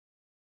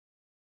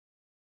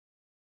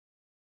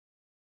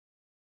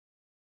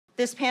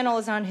This panel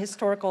is on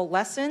historical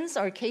lessons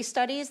or case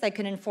studies that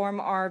can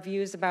inform our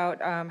views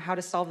about how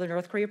to solve the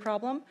North Korea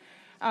problem.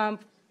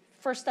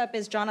 First up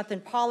is Jonathan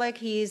Pollack.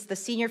 He's the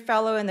Senior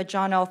Fellow in the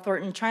John L.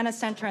 Thornton China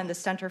Center and the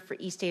Center for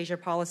East Asia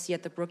Policy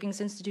at the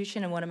Brookings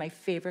Institution, and one of my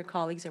favorite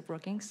colleagues at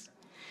Brookings.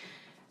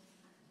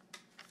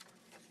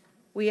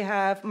 We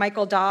have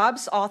Michael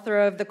Dobbs, author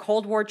of the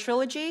Cold War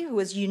Trilogy, who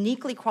is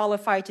uniquely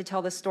qualified to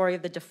tell the story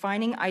of the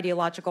defining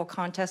ideological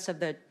contest of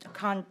the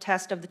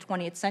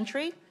 20th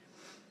century.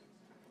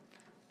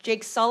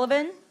 Jake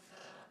Sullivan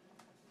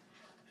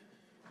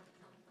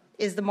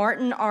is the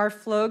Martin R.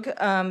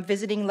 Flug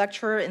visiting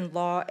lecturer in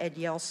law at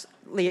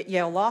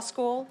Yale Law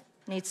School.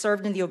 And he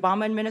served in the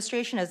Obama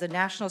administration as the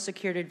National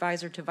Security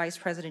Advisor to Vice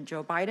President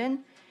Joe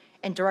Biden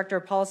and Director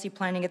of Policy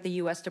Planning at the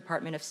U.S.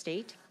 Department of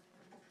State.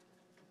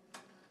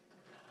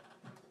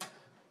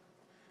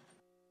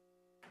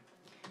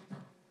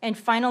 And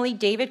finally,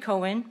 David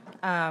Cohen,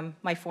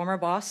 my former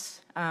boss,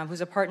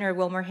 who's a partner at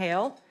Wilmer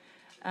Hale,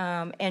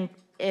 and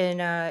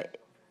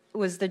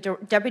was the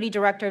Deputy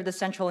Director of the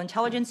Central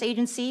Intelligence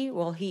Agency.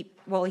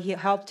 He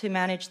helped to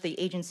manage the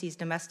agency's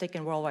domestic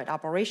and worldwide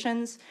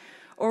operations,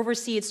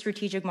 oversee its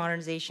strategic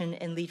modernization,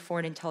 and lead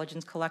foreign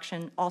intelligence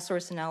collection, all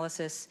source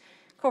analysis,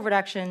 covert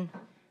action,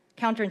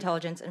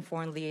 counterintelligence, and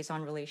foreign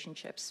liaison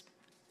relationships.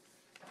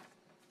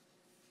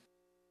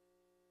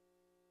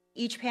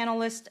 Each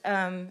panelist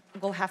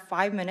will have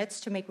 5 minutes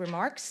to make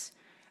remarks.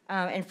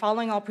 And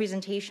following all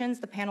presentations,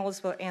 the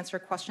panelists will answer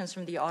questions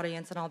from the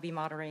audience, and I'll be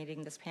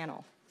moderating this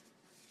panel.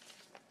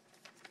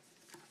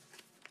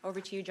 Over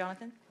to you,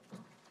 Jonathan.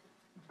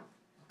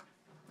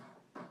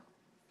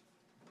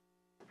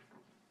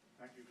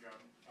 Thank you, Joan.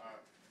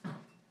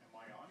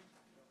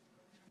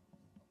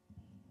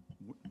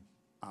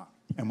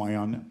 Am I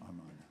on? I'm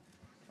on.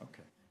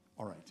 Okay.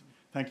 All right.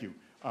 Thank you.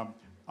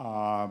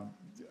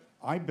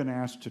 I've been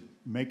asked to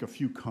make a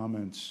few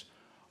comments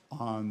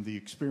on the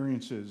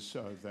experiences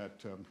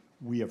that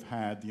we have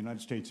had, the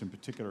United States in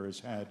particular has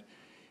had,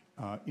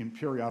 in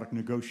periodic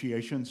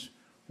negotiations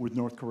with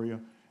North Korea,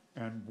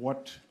 and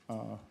what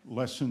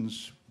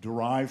lessons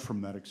derived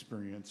from that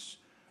experience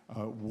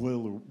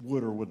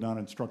would or would not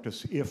instruct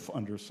us if,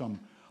 under some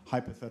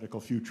hypothetical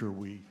future,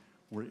 we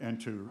were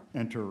enter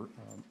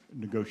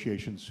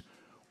negotiations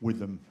with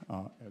them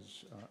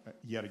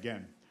yet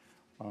again.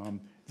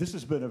 This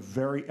has been a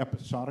very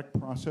episodic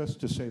process,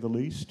 to say the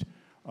least.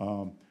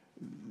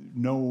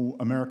 No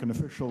American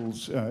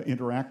officials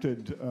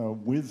interacted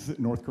with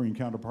North Korean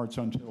counterparts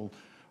until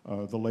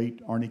the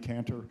late Arnie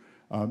Cantor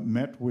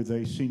met with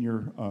a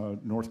senior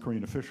North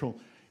Korean official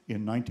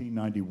in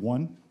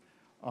 1991.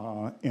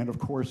 And of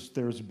course,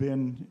 there's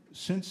been,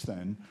 since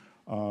then,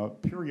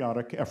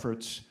 periodic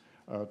efforts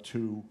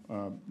to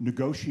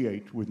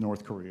negotiate with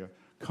North Korea,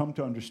 come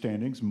to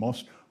understandings,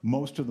 most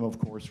of them, of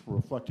course,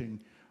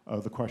 reflecting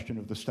the question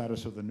of the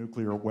status of the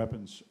nuclear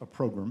weapons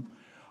program.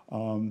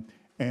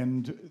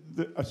 And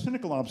a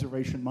cynical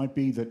observation might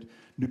be that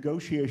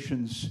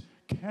negotiations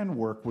can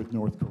work with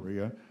North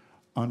Korea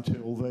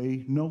until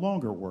they no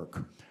longer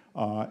work.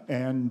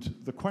 And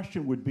the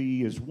question would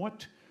be is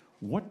what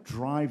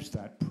drives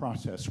that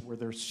process where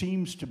there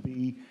seems to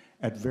be,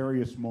 at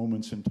various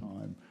moments in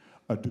time,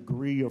 a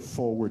degree of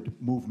forward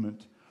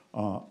movement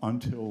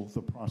until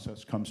the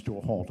process comes to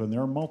a halt. And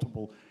there are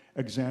multiple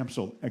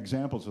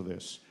examples of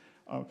this.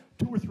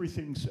 2 or 3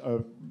 things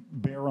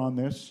bear on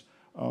this.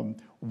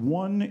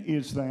 One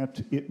is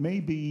that it may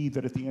be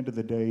that at the end of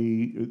the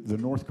day, the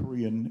North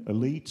Korean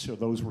elites, or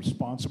those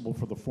responsible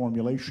for the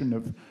formulation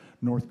of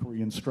North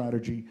Korean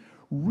strategy,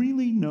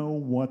 really know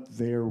what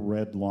their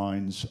red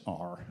lines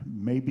are,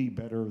 maybe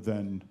better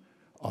than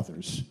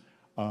others.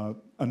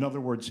 In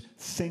other words,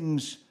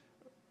 things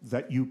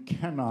that you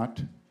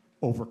cannot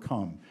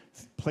overcome,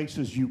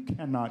 places you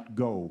cannot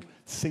go,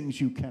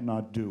 things you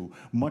cannot do.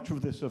 Much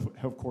of this,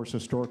 of course,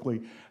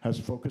 historically has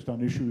focused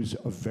on issues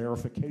of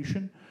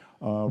verification,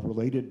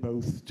 related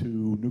both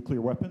to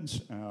nuclear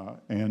weapons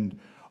and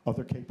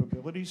other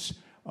capabilities.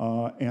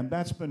 And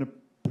that's been a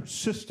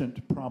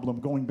persistent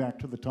problem going back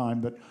to the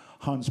time that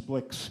Hans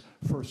Blix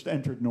first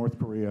entered North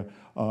Korea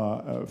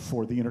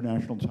for the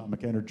International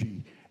Atomic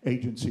Energy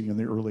Agency in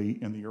the early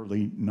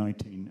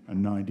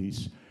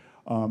 1990s.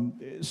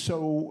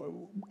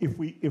 So if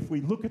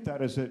we look at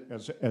that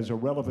as a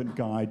relevant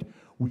guide,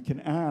 we can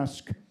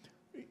ask,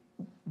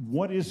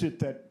 what is it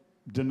that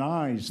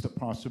denies the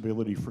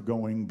possibility for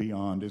going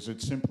beyond? Is it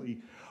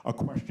simply a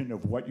question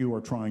of what you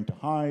are trying to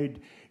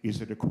hide? Is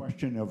it a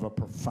question of a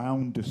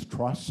profound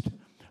distrust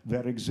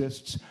that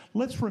exists?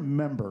 Let's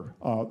remember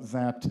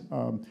that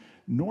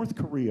North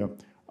Korea,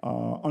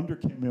 under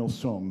Kim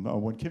Il-sung,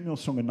 when Kim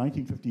Il-sung in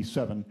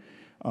 1957,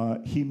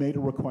 he made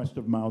a request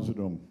of Mao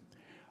Zedong.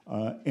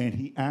 And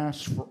he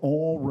asked for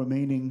all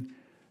remaining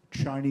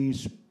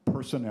Chinese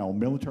personnel,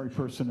 military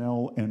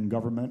personnel and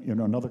government,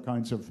 and other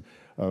kinds of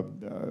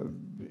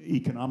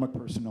economic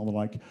personnel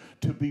alike,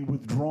 to be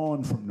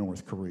withdrawn from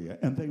North Korea.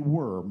 And they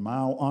were.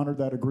 Mao honored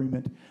that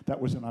agreement. That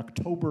was in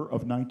October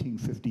of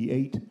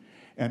 1958.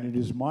 And it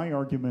is my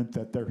argument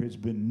that there has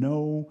been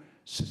no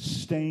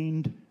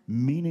sustained,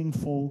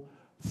 meaningful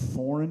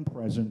foreign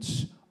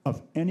presence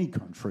of any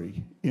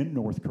country in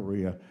North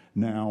Korea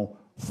now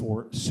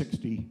for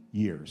 60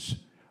 years.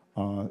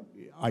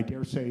 I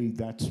dare say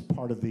that's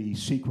part of the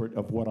secret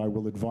of what I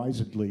will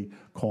advisedly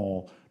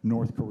call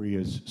North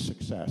Korea's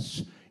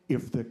success.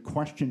 If the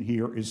question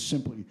here is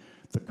simply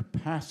the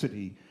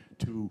capacity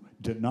to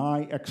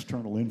deny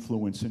external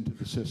influence into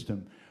the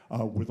system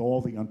with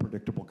all the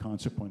unpredictable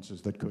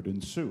consequences that could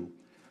ensue.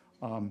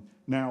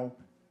 Now,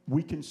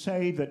 we can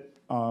say that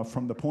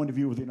from the point of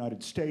view of the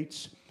United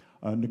States,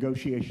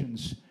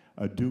 negotiations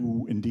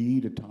do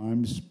indeed at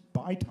times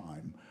buy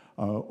time,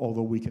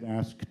 although we could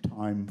ask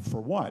time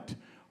for what?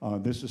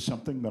 This is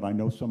something that I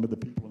know some of the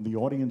people in the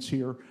audience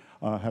here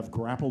have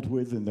grappled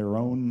with in their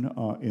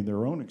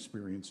own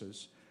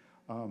experiences.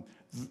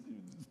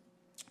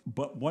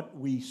 But what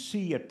we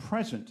see at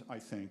present, I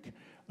think,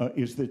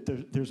 is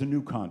that there's a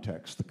new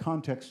context. The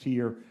context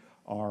here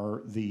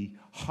are the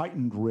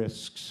heightened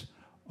risks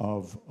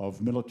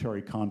of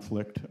military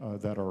conflict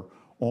that are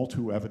all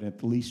too evident,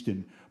 at least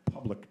in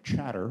public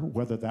chatter.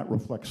 Whether that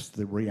reflects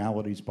the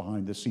realities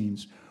behind the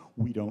scenes,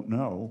 we don't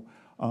know.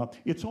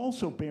 It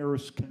also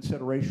bears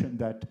consideration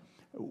that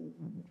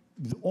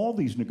all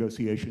these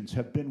negotiations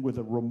have been with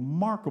a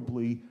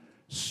remarkably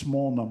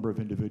small number of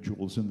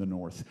individuals in the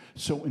North.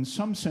 So in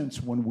some sense,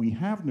 when we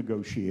have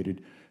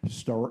negotiated,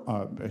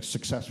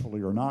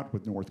 successfully or not,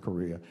 with North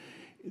Korea,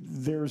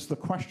 there's the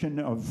question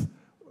of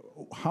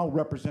how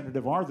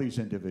representative are these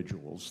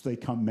individuals? They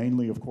come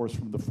mainly, of course,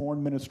 from the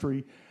foreign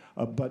ministry,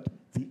 but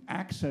the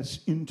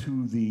access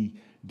into the,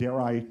 dare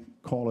I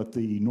call it,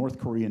 the North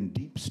Korean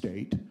deep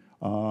state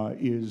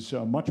is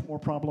much more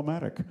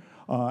problematic.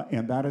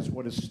 And that is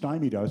what has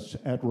stymied us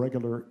at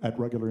regular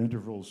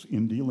intervals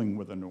in dealing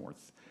with the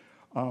North.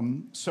 I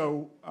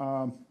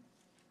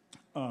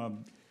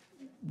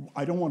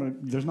don't want to,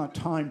 there's not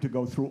time to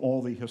go through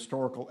all the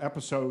historical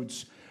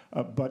episodes,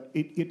 but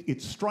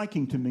it's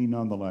striking to me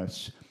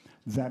nonetheless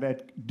that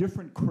at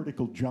different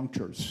critical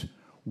junctures,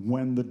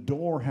 when the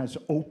door has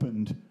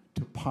opened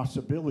to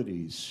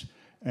possibilities,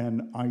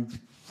 and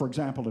for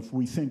example, if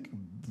we think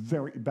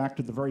back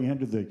to the very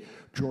end of the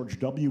George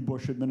W.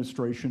 Bush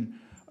administration,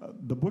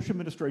 the Bush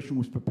administration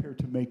was prepared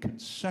to make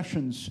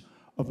concessions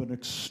of an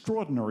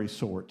extraordinary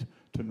sort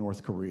to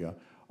North Korea.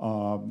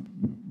 I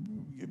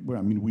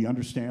mean, we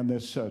understand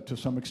this to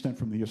some extent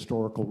from the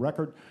historical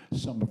record.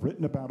 Some have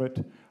written about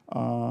it.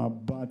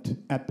 But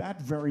at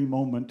that very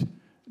moment,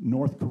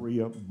 North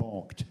Korea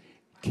balked.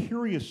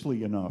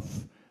 Curiously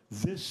enough,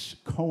 this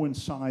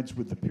coincides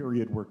with the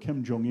period where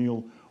Kim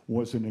Jong-il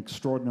was in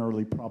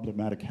extraordinarily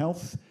problematic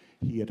health.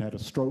 He had had a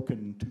stroke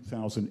in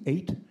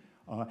 2008.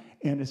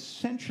 And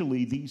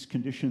essentially, these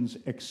conditions,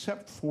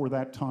 except for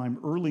that time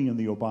early in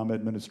the Obama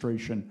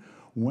administration,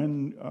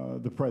 when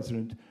the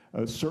president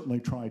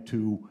certainly tried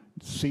to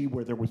see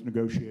where there was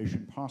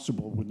negotiation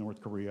possible with North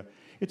Korea,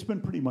 it's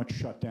been pretty much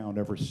shut down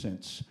ever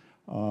since.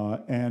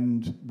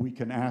 And we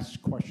can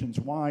ask questions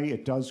why.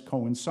 It does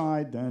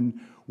coincide then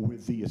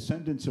with the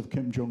ascendance of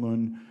Kim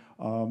Jong-un.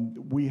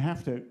 We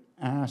have to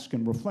ask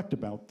and reflect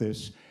about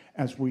this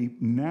as we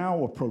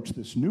now approach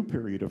this new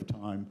period of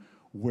time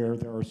where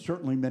there are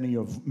certainly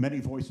many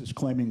voices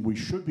claiming we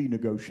should be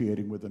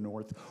negotiating with the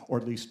North, or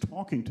at least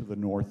talking to the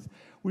North.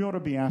 We ought to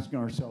be asking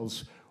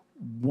ourselves,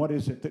 what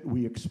is it that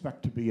we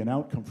expect to be an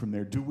outcome from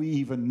there? Do we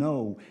even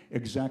know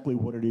exactly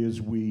what it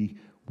is we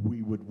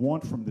would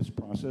want from this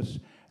process,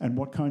 and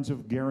what kinds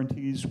of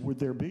guarantees would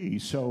there be?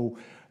 So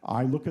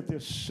I look at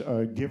this,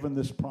 given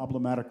this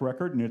problematic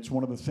record, and it's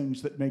one of the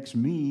things that makes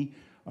me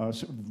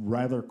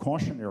rather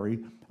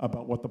cautionary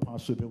about what the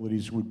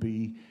possibilities would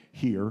be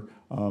here,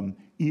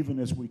 even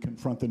as we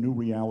confront the new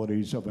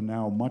realities of a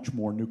now much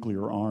more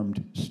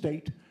nuclear-armed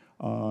state.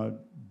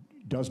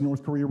 Does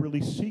North Korea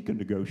really seek a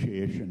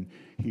negotiation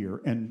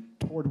here, and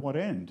toward what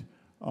end?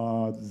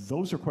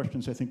 Those are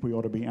questions I think we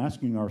ought to be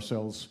asking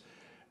ourselves.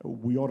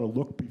 We ought to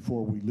look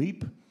before we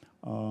leap,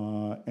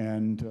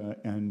 and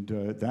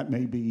that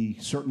may be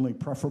certainly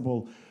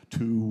preferable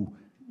to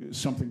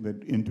something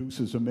that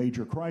induces a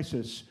major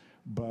crisis,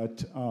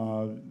 but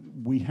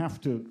we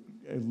have to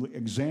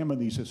examine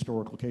these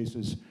historical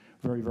cases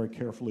very, very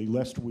carefully,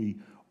 lest we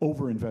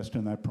overinvest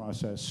in that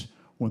process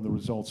when the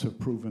results have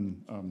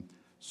proven,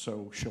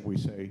 so shall we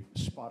say,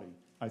 spotty.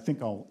 I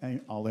think I'll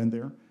end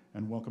there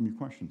and welcome your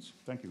questions.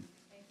 Thank you.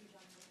 Thank you,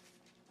 Johnson.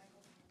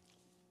 Michael?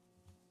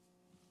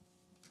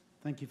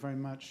 Thank you very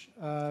much.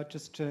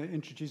 Just to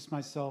introduce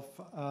myself,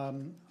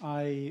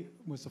 I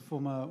was a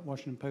former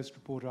Washington Post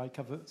reporter. I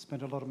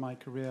spent a lot of my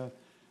career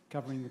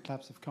covering the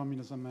collapse of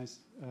communism. I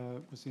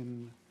was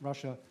in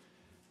Russia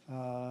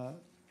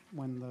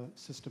when the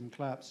system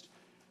collapsed.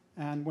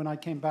 And when I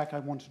came back, I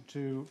wanted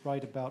to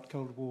write about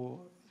Cold War,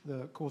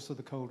 the course of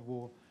the Cold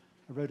War.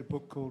 I wrote a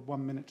book called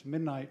 1 Minute to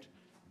Midnight,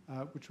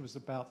 which was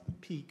about the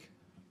peak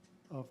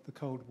of the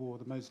Cold War,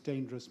 the most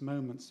dangerous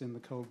moments in the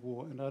Cold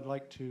War. And I'd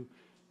like to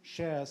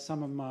share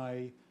some of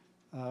my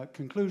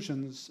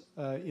conclusions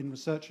in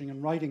researching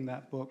and writing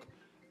that book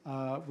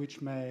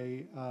which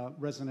may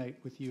resonate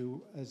with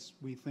you as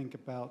we think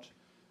about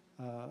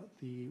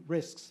the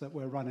risks that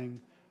we're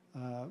running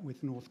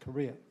with North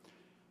Korea.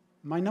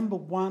 My number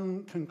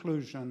one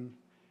conclusion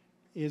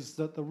is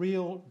that the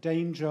real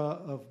danger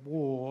of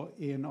war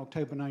in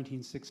October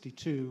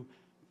 1962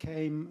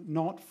 came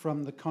not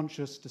from the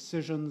conscious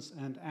decisions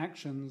and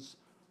actions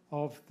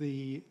of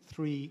the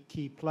three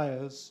key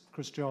players,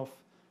 Khrushchev,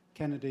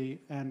 Kennedy,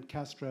 and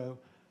Castro,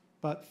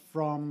 but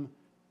from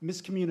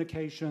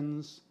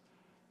miscommunications,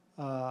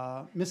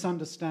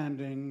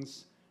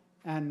 misunderstandings,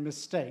 and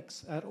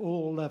mistakes at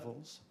all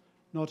levels,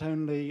 not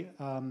only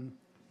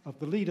of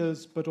the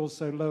leaders, but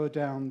also lower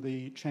down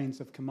the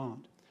chains of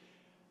command.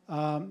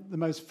 The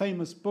most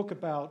famous book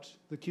about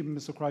the Cuban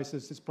Missile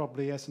Crisis is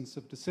probably Essence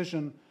of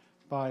Decision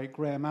by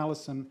Graham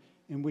Allison,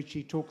 in which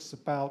he talks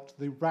about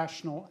the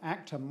rational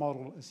actor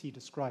model as he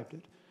described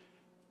it.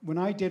 When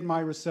I did my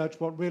research,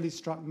 what really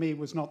struck me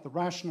was not the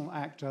rational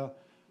actor,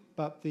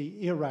 but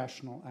the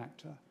irrational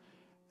actor.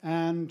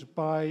 And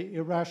by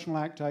irrational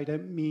actor, I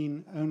don't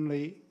mean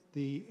only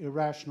the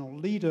irrational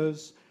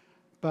leaders,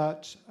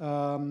 but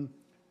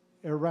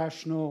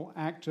irrational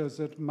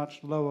actors at a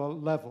much lower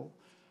level.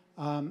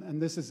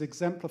 And this is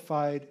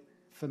exemplified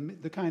for me,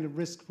 the kind of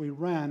risk we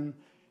ran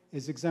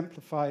is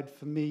exemplified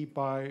for me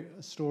by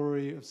a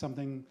story of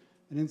an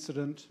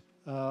incident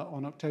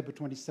on October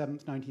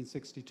 27th,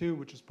 1962,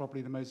 which is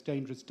probably the most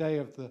dangerous day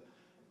of the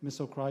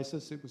missile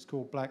crisis. It was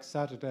called Black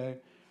Saturday,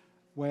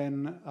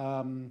 when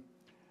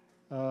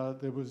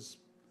there was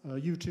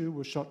U-2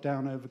 was shot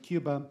down over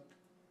Cuba.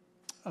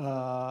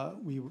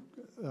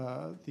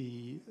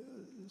 The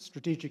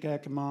Strategic Air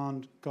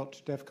Command got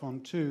to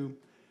DEFCON 2,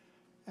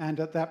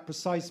 and at that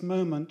precise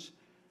moment,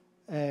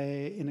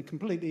 in a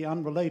completely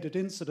unrelated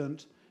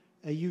incident,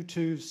 a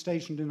U-2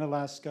 stationed in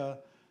Alaska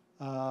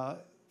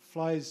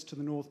flies to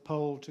the North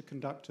Pole to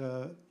conduct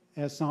an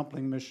air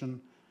sampling mission,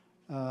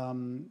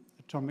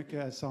 atomic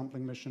air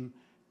sampling mission,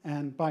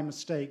 and by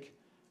mistake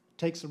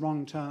takes a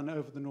wrong turn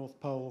over the North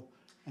Pole,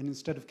 and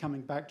instead of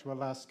coming back to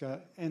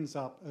Alaska, ends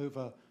up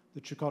over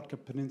the Chukotka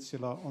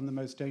Peninsula on the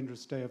most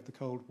dangerous day of the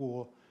Cold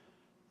War.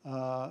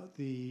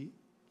 The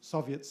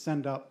Soviets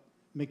send up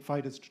MiG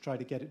fighters to try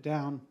to get it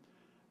down.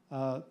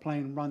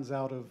 Plane runs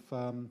out of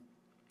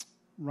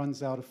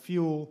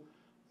fuel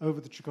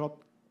over the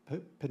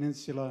Chukotka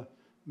Peninsula,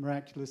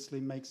 miraculously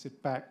makes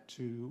it back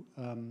to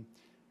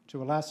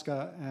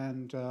Alaska,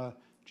 and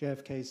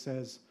JFK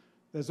says,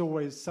 "There's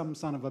always some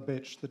son of a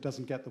bitch that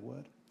doesn't get the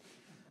word."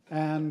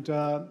 And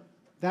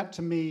that,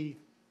 to me,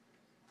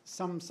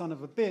 some son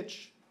of a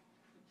bitch,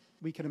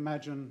 we can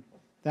imagine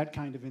that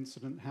kind of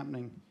incident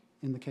happening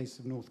in the case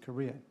of North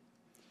Korea.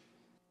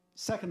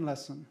 Second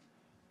lesson,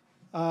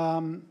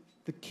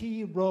 the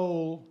key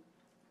role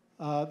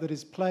that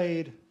is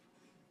played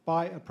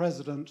by a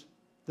president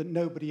that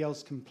nobody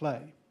else can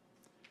play.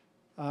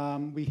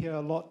 We hear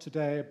a lot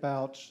today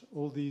about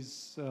all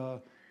these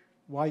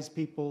wise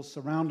people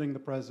surrounding the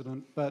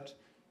president, but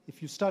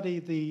if you study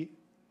the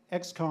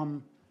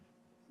ExComm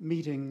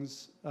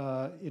meetings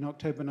in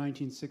October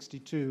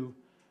 1962,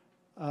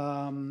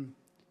 in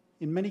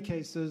many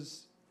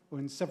cases, or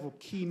in several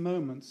key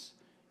moments,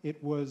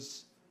 it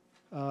was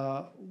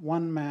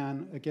one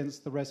man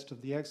against the rest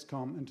of the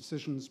ExComm, and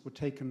decisions were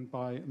taken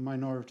by a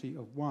minority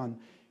of one.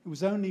 It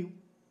was only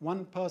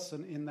one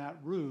person in that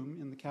room,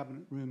 in the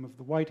cabinet room of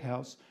the White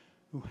House,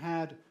 who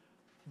had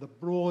the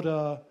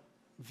broader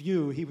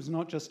view. He was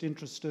not just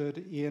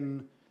interested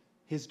in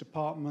his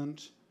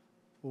department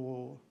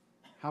or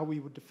how we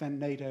would defend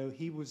NATO.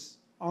 He was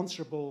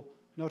answerable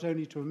not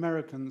only to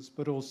Americans,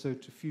 but also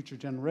to future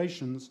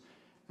generations,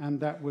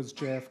 and that was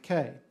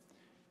JFK.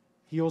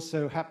 He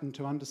also happened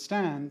to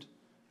understand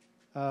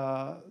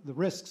the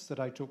risks that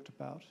I talked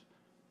about,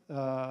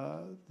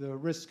 the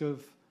risk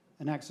of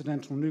an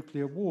accidental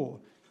nuclear war.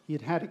 He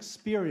had had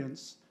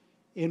experience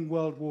in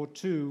World War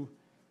II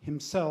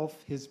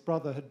himself. His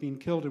brother had been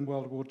killed in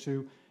World War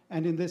II,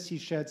 and in this he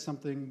shared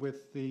something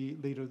with the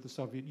leader of the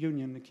Soviet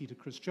Union, Nikita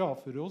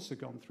Khrushchev, who had also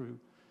gone through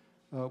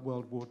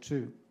World War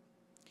II.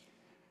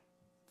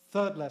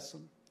 Third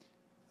lesson,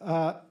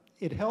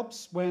 it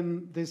helps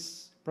when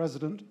this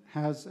president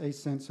has a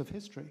sense of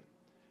history.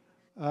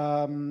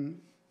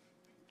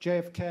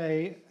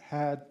 JFK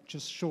had,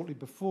 just shortly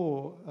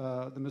before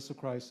the missile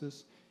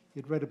crisis,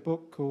 he'd read a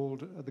book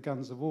called The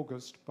Guns of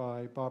August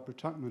by Barbara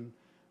Tuchman,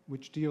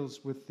 which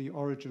deals with the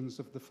origins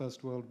of the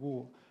First World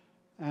War.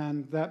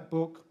 And that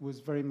book was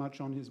very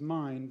much on his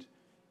mind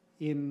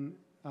in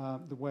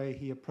the way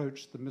he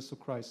approached the missile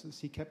crisis.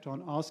 He kept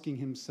on asking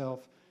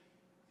himself,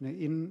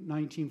 in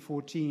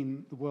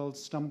 1914, the world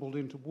stumbled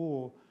into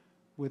war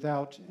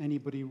without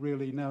anybody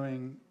really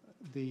knowing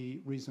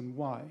the reason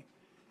why.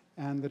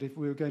 And that if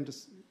we were going to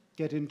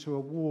get into a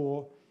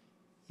war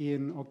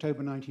in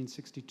October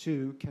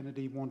 1962,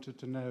 Kennedy wanted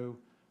to know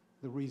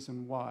the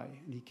reason why.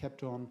 And he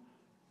kept on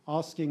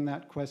asking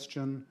that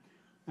question.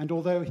 And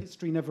although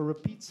history never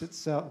repeats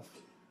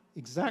itself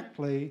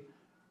exactly,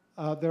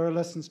 there are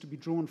lessons to be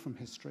drawn from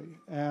history.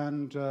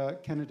 And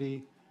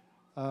Kennedy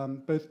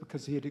both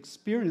because he had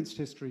experienced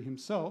history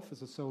himself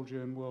as a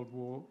soldier in World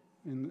War,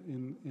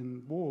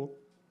 in war,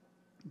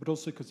 but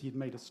also because he had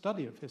made a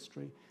study of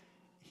history.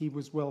 He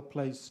was well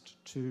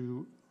placed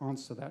to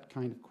answer that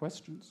kind of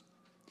questions.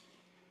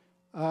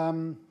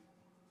 Lesson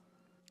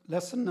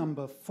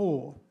number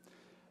 4.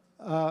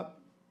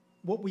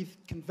 What we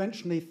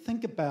conventionally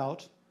think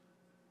about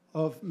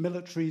of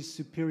military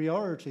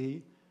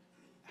superiority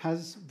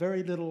has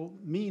very little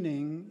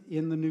meaning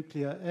in the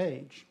nuclear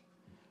age.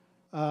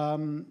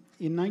 In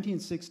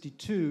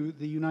 1962,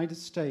 the United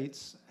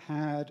States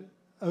had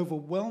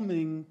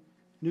overwhelming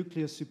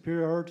nuclear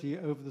superiority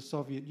over the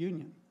Soviet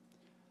Union.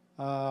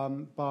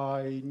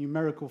 By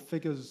numerical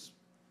figures,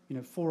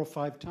 4 or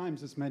 5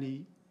 times as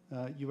many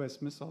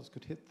US missiles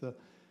could hit the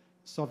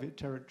Soviet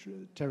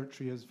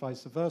territory as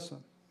vice versa.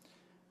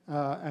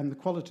 And the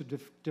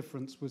qualitative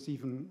difference was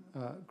even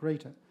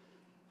greater.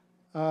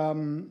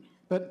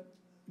 But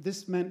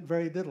this meant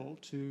very little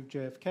to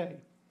JFK.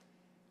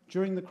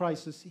 During the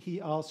crisis,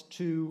 he asked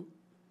 2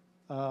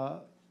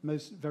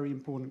 very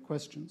important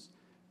questions.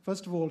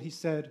 First of all, he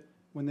said,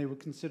 when they were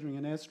considering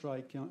an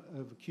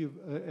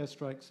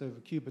airstrikes over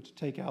Cuba to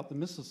take out the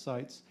missile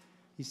sites,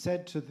 he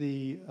said to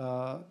the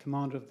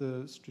commander of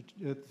the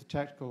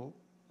Tactical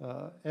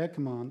Air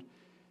Command,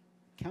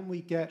 can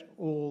we get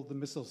all the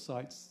missile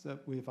sites that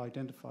we've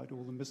identified,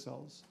 all the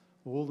missiles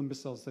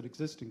that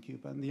exist in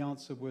Cuba? And the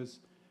answer was,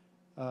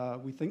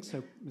 we think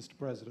so, Mr.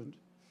 President,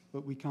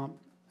 but we can't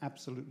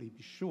absolutely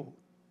be sure.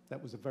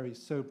 That was a very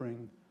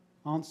sobering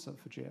answer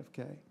for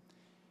JFK.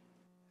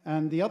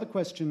 And the other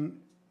question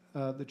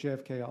that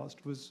JFK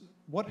asked was,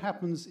 what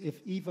happens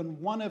if even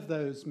one of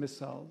those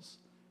missiles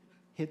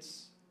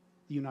hits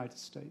the United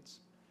States?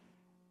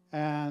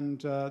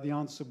 And the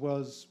answer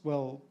was,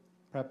 well,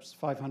 perhaps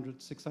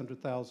 500,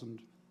 600,000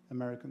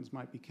 Americans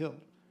might be killed.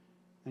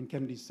 And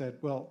Kennedy said,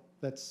 well,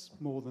 that's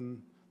more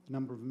than the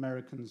number of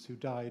Americans who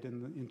died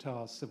in the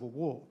entire Civil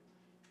War.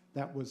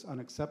 That was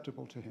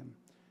unacceptable to him.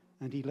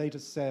 And he later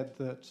said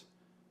that,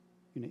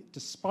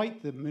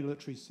 despite the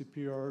military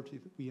superiority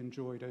that we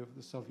enjoyed over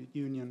the Soviet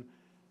Union,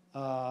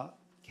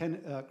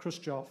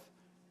 Khrushchev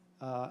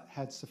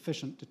had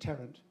sufficient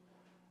deterrent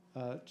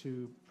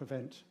to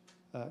prevent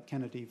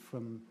Kennedy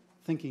from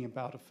thinking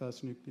about a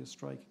first nuclear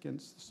strike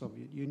against the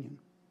Soviet Union.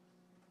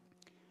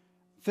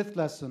 5th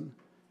lesson,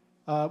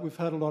 we've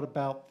heard a lot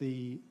about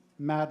the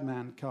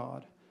madman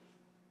card.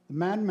 The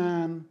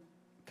madman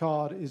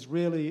card is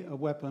really a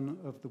weapon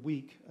of the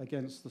weak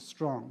against the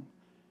strong.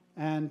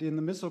 And in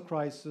the missile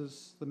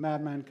crisis, the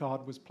madman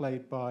card was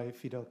played by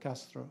Fidel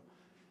Castro.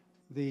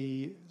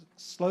 The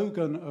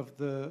slogan of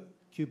the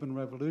Cuban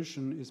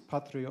Revolution is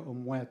Patria o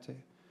Muerte,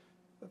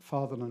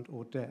 fatherland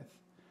or death.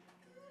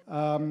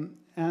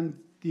 And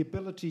the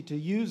ability to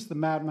use the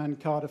madman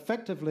card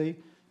effectively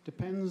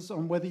depends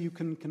on whether you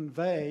can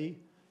convey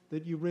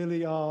that you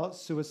really are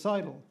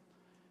suicidal.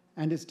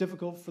 And it's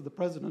difficult for the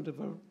president of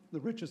the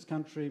richest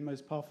country,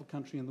 most powerful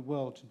country in the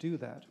world to do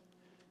that,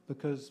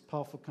 because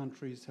powerful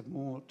countries have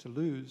more to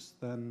lose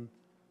than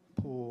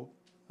poor,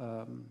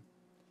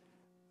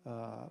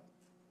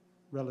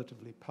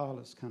 relatively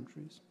powerless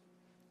countries.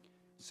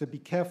 So be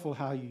careful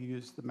how you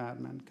use the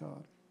madman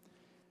card.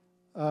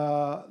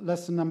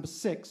 Lesson number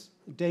 6,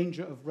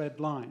 danger of red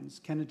lines.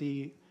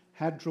 Kennedy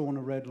had drawn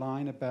a red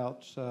line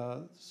about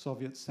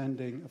Soviets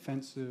sending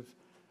offensive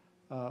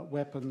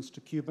weapons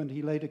to Cuba, and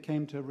he later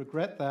came to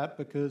regret that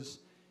because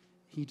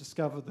he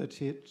discovered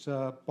that it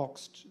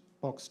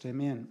boxed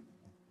him in.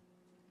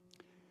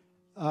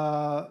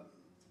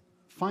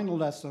 Final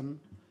lesson,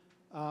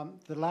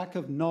 the lack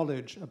of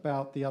knowledge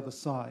about the other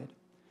side.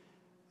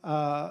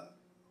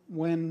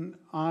 When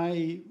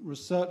I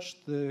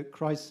researched the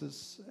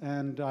crisis,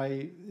 and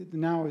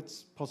now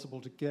it's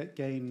possible to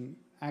gain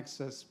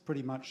access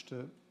pretty much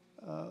to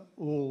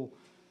all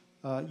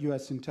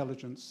U.S.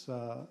 intelligence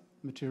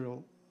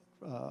material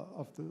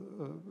of the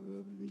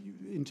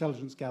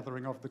intelligence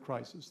gathering of the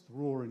crisis, the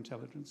raw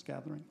intelligence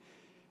gathering.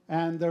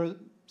 And there are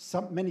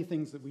many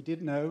things that we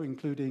did know,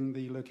 including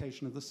the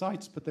location of the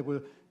sites, but there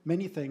were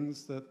many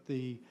things that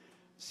the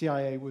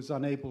CIA was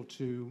unable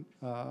to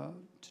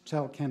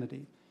tell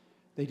Kennedy.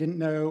 They didn't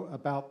know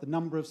about the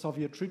number of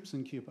Soviet troops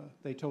in Cuba.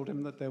 They told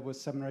him that there were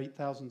 7,000 or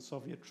 8,000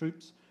 Soviet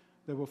troops.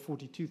 There were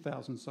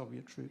 42,000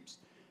 Soviet troops.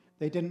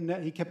 They didn't know,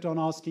 he kept on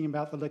asking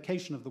about the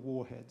location of the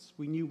warheads.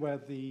 We knew where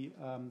the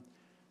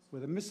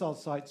missile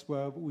sites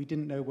were, but we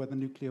didn't know where the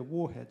nuclear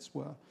warheads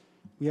were.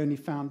 We only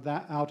found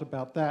out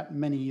about that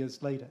many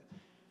years later.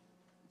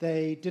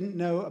 They didn't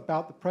know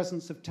about the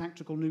presence of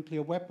tactical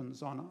nuclear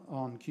weapons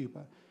on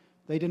Cuba.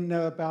 They didn't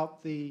know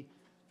about the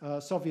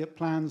Soviet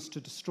plans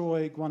to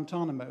destroy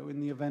Guantanamo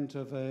in the event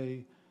of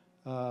a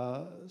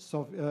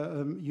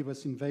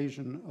U.S.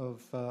 invasion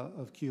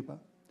of Cuba.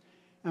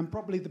 And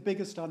probably the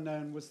biggest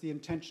unknown was the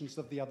intentions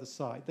of the other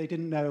side. They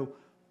didn't know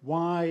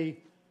why,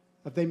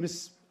 they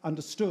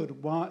misunderstood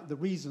the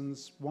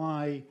reasons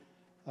why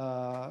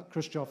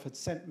Khrushchev had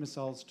sent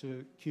missiles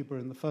to Cuba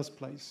in the first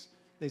place.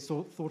 They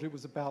thought it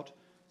was about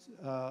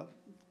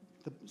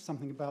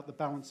something about the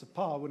balance of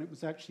power, when it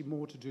was actually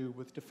more to do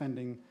with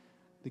defending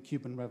the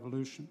Cuban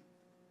Revolution.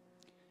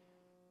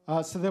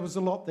 So there was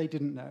a lot they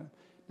didn't know.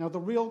 Now, the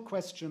real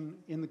question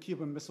in the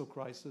Cuban Missile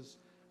Crisis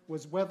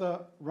was whether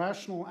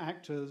rational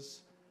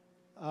actors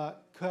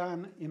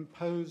can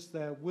impose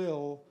their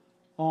will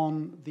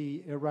on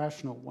the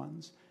irrational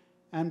ones.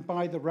 And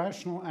by the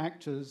rational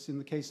actors, in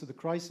the case of the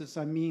crisis,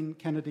 I mean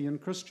Kennedy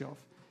and Khrushchev.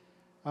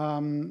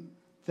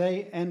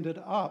 They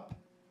ended up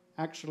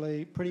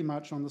actually pretty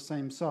much on the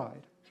same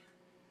side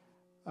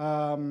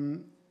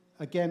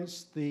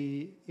against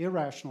the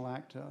irrational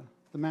actor,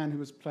 the man who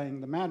was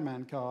playing the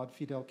madman card,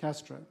 Fidel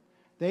Castro.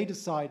 They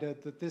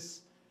decided that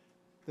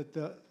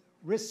the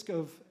risk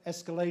of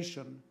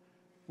escalation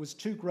was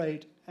too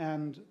great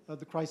and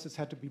the crisis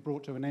had to be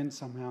brought to an end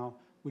somehow,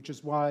 which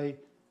is why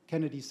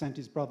Kennedy sent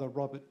his brother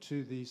Robert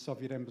to the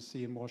Soviet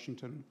embassy in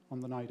Washington on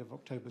the night of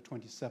October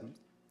 27th.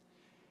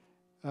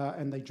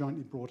 And they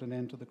jointly brought an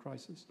end to the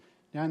crisis.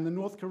 Now, in the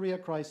North Korea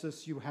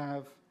crisis, you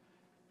have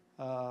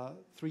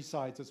three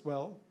sides as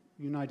well: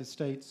 United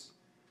States,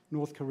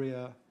 North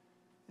Korea,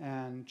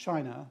 and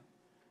China.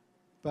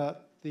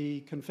 But the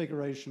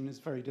configuration is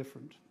very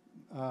different.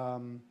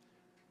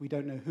 We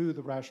don't know who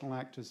the rational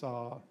actors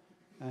are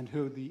and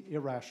who are the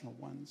irrational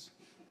ones.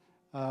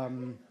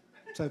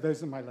 So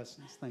those are my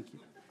lessons. Thank you.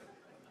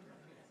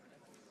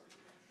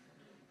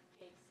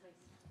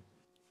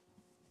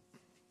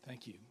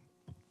 Thank you.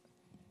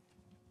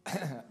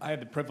 I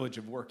had the privilege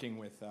of working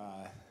with...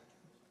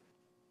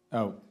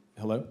 Oh,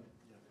 hello?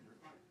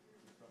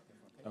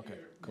 Okay,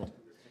 cool.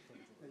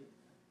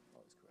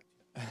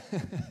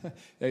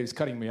 He was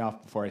cutting me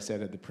off before I said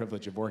I had the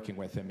privilege of working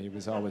with him. He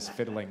was always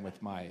fiddling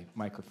with my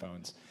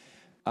microphones.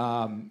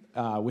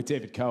 With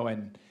David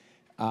Cohen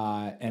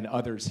and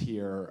others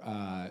here,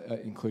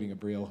 including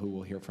Abril, who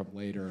we'll hear from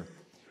later,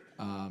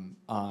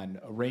 on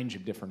a range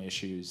of different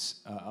issues,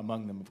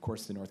 among them, of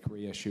course, the North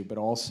Korea issue, but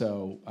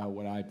also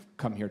what I've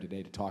come here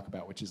today to talk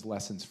about, which is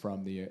lessons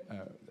from the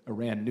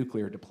Iran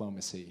nuclear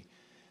diplomacy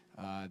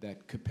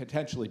that could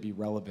potentially be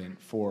relevant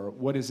for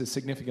what is a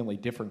significantly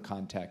different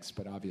context,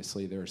 but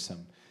obviously there are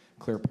some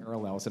clear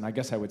parallels. And I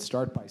guess I would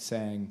start by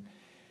saying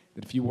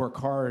that if you work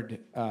hard,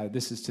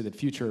 this is to the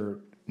future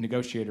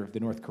negotiator of the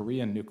North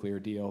Korean nuclear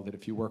deal, that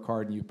if you work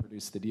hard and you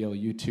produce the deal,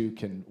 you too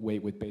can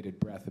wait with bated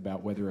breath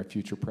about whether a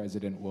future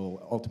president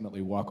will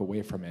ultimately walk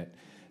away from it,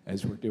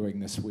 as we're doing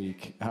this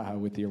week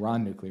with the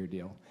Iran nuclear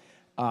deal.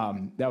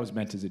 That was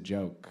meant as a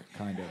joke,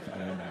 kind of, I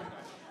don't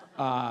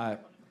know.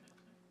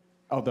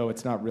 Although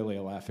it's not really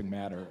a laughing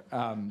matter.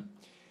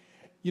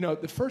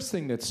 The first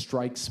thing that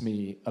strikes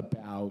me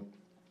about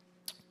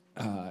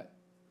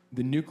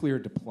the nuclear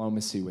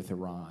diplomacy with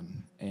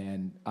Iran,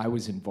 and I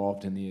was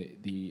involved in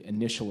the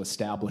initial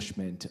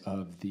establishment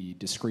of the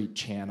discrete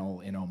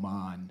channel in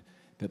Oman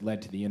that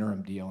led to the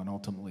interim deal and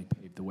ultimately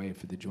paved the way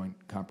for the Joint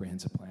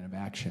Comprehensive Plan of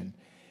Action,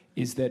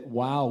 is that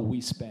while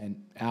we spent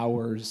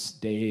hours,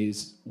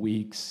 days,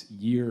 weeks,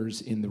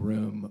 years in the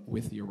room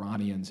with the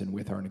Iranians and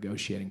with our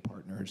negotiating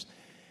partners,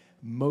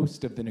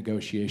 most of the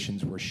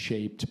negotiations were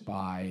shaped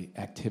by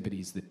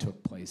activities that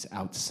took place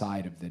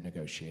outside of the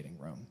negotiating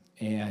room.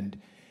 And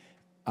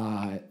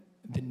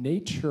the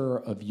nature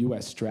of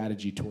U.S.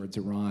 strategy towards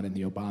Iran in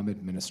the Obama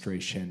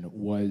administration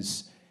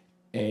was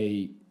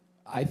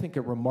I think,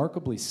 a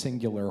remarkably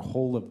singular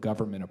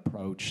whole-of-government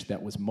approach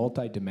that was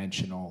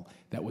multidimensional,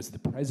 that was the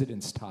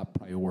president's top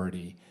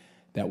priority,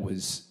 that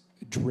was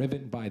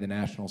driven by the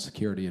National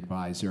Security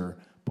Advisor,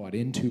 bought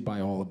into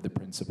by all of the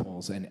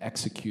principals, and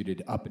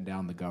executed up and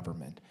down the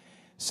government.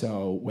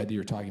 So whether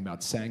you're talking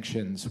about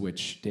sanctions,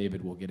 which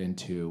David will get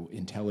into,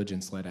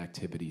 intelligence-led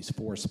activities,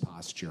 force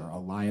posture,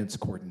 alliance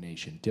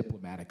coordination,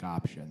 diplomatic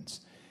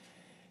options,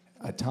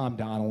 Tom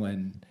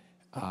Donilon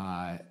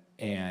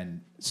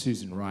and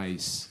Susan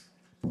Rice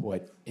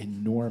put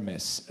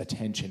enormous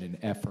attention and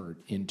effort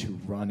into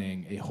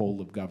running a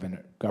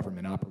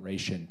whole-of-government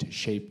operation to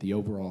shape the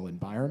overall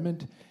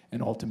environment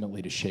and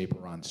ultimately to shape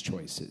Iran's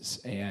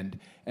choices. And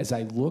as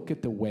I look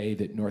at the way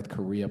that North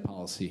Korea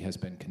policy has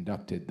been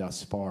conducted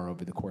thus far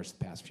over the course of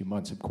the past few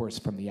months, of course,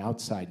 from the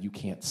outside, you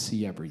can't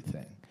see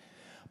everything.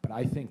 But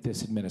I think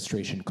this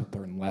administration could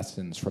learn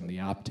lessons from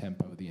the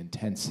op-tempo, the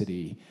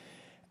intensity,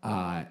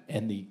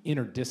 and the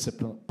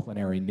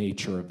interdisciplinary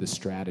nature of the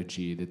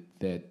strategy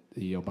that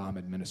the Obama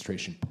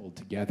administration pulled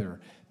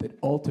together that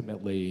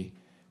ultimately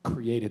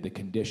created the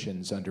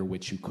conditions under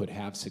which you could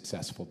have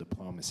successful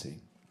diplomacy.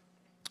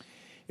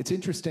 It's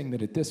interesting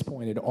that at this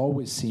point it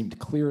always seemed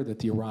clear that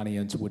the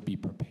Iranians would be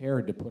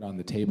prepared to put on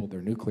the table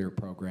their nuclear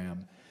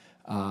program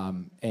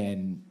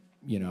and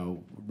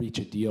reach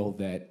a deal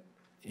that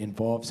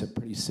involves some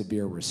pretty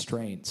severe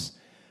restraints.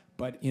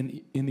 But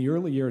in the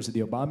early years of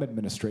the Obama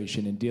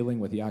administration, in dealing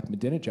with the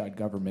Ahmadinejad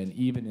government,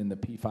 even in the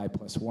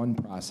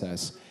P5+1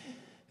 process,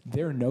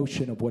 their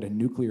notion of what a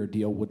nuclear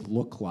deal would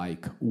look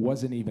like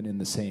wasn't even in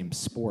the same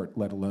sport,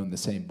 let alone the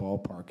same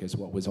ballpark as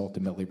what was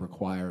ultimately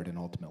required and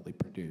ultimately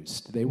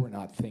produced. They were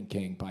not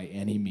thinking by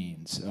any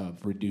means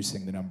of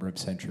reducing the number of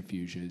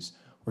centrifuges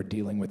or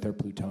dealing with their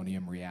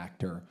plutonium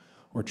reactor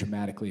or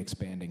dramatically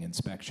expanding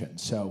inspection.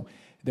 So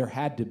there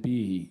had to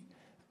be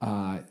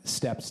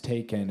steps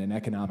taken, and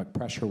economic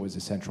pressure was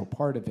a central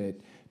part of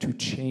it, to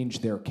change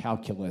their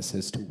calculus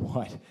as to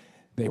what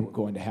they were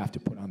going to have to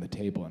put on the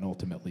table and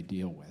ultimately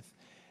deal with.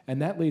 And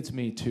that leads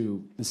me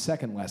to the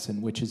second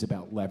lesson, which is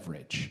about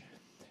leverage.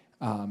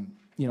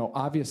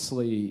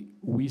 Obviously,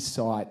 we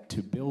sought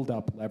to build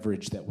up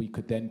leverage that we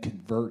could then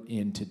convert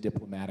into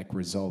diplomatic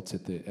results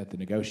at the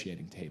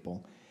negotiating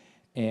table.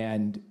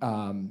 And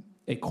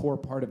a core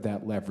part of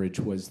that leverage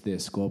was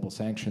this global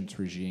sanctions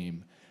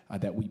regime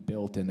that we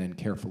built and then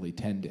carefully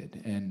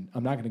tended. And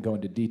I'm not going to go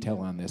into detail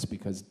on this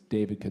because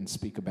David can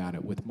speak about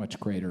it with much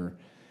greater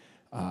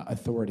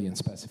authority and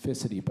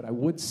specificity. But I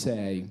would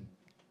say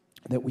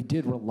that we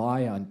did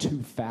rely on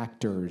two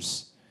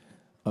factors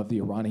of the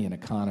Iranian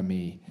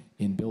economy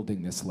in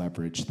building this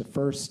leverage. The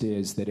first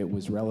is that it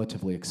was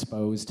relatively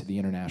exposed to the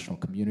international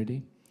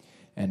community.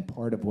 And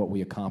part of what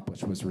we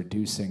accomplished was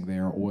reducing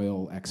their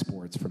oil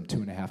exports from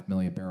 2.5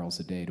 million barrels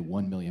a day to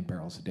 1 million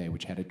barrels a day,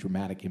 which had a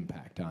dramatic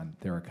impact on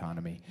their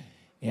economy.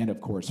 And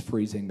of course,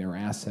 freezing their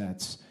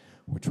assets,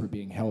 which were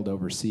being held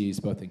overseas,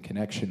 both in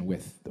connection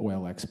with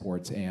oil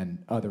exports and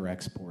other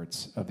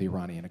exports of the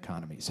Iranian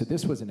economy. So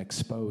this was an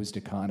exposed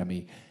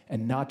economy,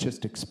 and not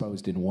just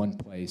exposed in one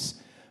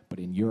place, but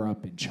in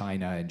Europe, in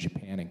China, in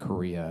Japan, in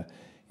Korea,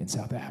 in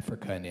South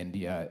Africa, and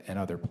India, and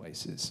other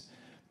places.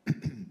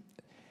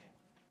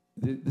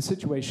 The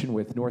situation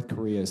with North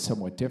Korea is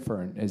somewhat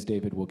different, as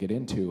David will get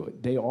into.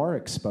 They are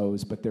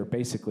exposed, but they're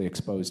basically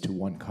exposed to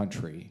one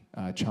country,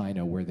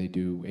 China, where they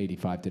do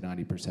 85 to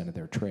 90% of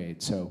their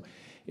trade. So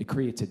it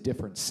creates a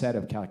different set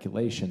of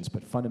calculations,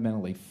 but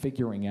fundamentally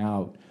figuring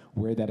out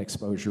where that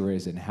exposure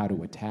is and how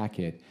to attack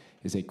it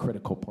is a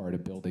critical part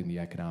of building the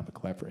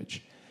economic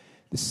leverage.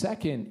 The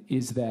second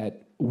is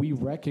that we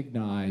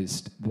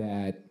recognized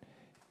that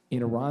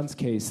in Iran's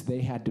case, they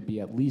had to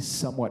be at least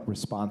somewhat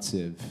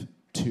responsive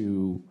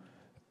to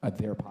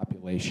their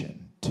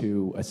population,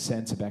 to a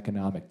sense of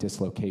economic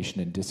dislocation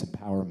and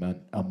disempowerment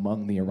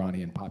among the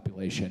Iranian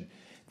population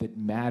that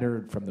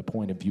mattered from the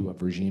point of view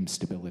of regime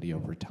stability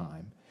over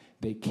time.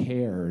 They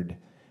cared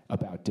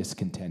about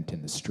discontent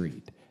in the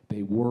street.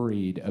 They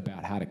worried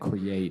about how to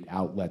create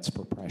outlets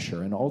for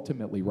pressure. And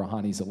ultimately,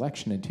 Rouhani's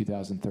election in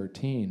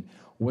 2013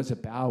 was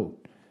about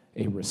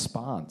a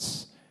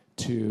response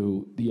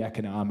to the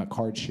economic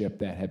hardship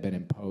that had been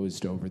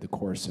imposed over the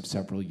course of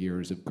several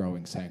years of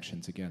growing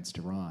sanctions against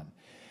Iran.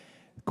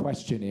 The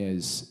question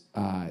is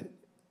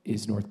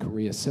North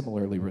Korea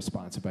similarly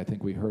responsive? I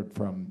think we heard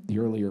from the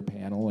earlier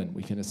panel, and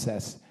we can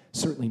assess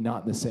certainly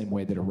not in the same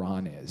way that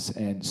Iran is.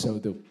 And so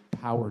the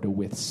power to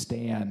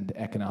withstand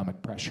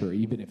economic pressure,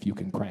 even if you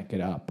can crank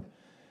it up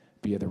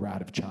via the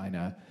route of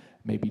China,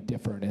 may be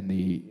different in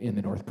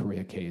the North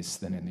Korea case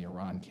than in the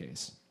Iran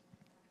case.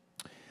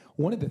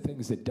 One of the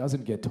things that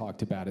doesn't get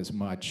talked about as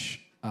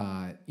much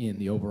in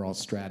the overall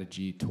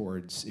strategy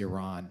towards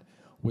Iran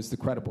was the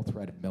credible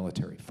threat of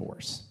military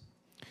force.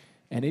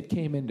 And it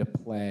came into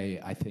play,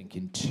 I think,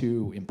 in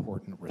two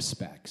important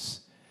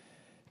respects.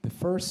 The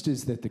first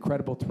is that the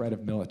credible threat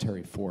of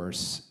military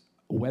force,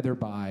 whether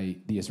by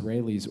the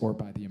Israelis or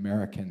by the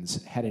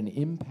Americans, had an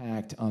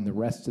impact on the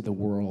rest of the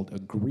world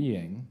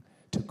agreeing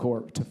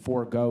to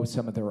forego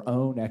some of their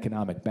own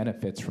economic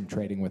benefits from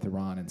trading with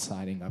Iran and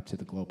signing up to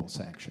the global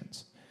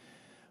sanctions.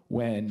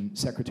 When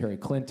Secretary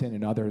Clinton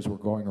and others were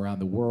going around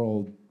the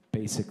world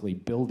basically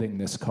building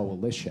this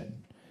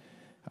coalition,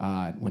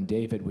 when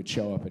David would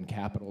show up in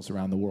capitals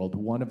around the world,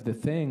 one of the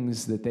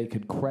things that they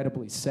could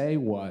credibly say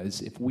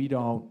was, if we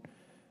don't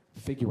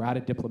figure out a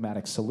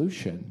diplomatic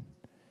solution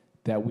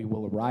that we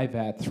will arrive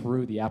at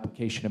through the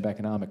application of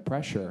economic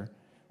pressure,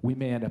 we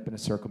may end up in a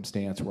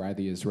circumstance where either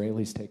the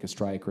Israelis take a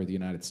strike or the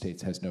United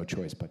States has no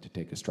choice but to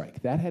take a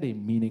strike. That had a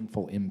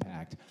meaningful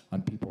impact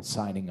on people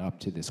signing up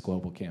to this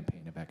global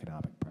campaign of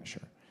economic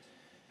pressure.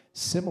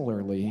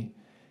 Similarly,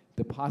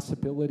 the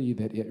possibility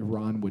that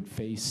Iran would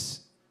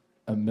face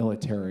a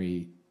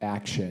military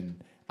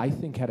action, I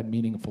think, had a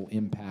meaningful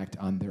impact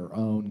on their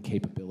own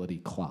capability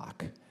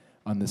clock,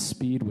 on the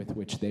speed with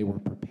which they were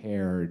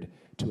prepared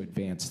to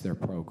advance their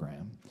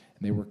program.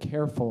 And they were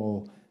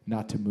careful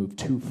not to move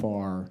too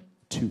far,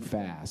 too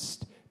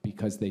fast,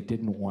 because they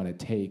didn't want to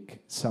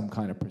take some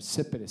kind of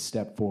precipitous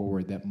step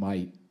forward that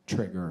might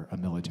trigger a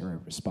military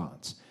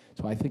response.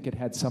 So I think it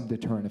had some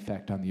deterrent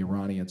effect on the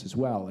Iranians as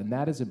well. And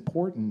that is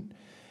important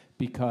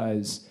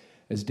because,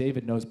 as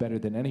David knows better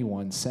than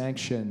anyone,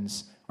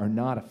 sanctions are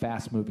not a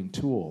fast-moving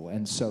tool.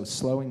 And so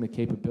slowing the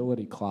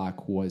capability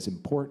clock was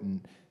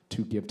important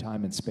to give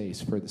time and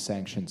space for the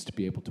sanctions to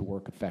be able to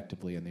work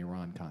effectively in the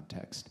Iran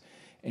context.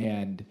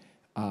 And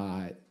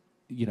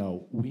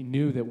we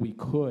knew that we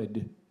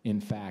could,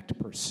 in fact,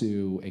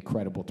 pursue a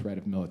credible threat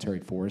of military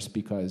force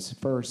because,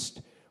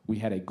 first, we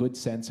had a good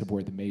sense of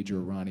where the major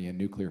Iranian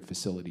nuclear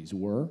facilities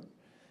were.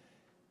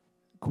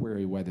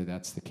 Query whether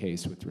that's the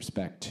case with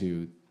respect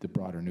to the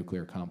broader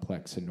nuclear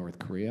complex in North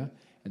Korea.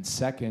 And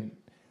second,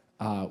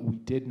 we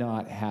did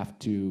not have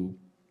to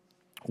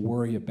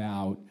worry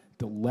about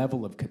the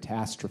level of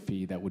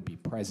catastrophe that would be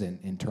present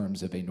in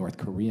terms of a North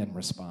Korean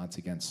response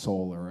against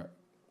Seoul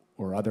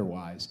or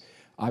otherwise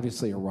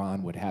Obviously,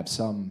 Iran would have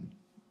some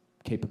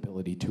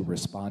capability to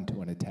respond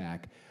to an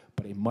attack,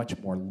 but a much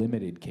more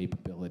limited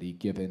capability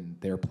given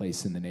their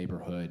place in the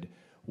neighborhood,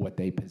 what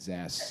they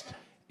possessed,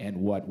 and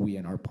what we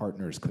and our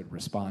partners could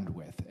respond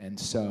with. And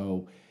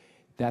so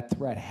that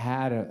threat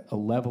had a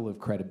level of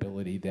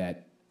credibility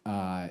that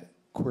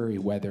query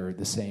whether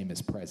the same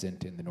is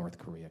present in the North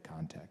Korea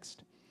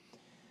context.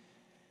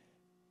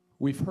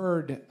 We've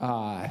heard,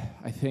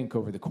 I think,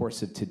 over the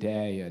course of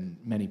today, and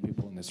many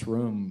people in this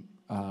room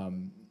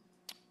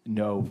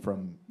know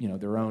from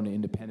their own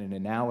independent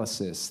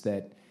analysis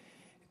that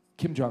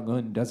Kim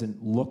Jong-un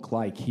doesn't look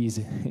like he's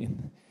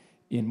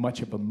in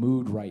much of a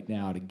mood right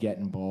now to get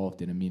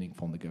involved in a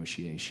meaningful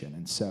negotiation.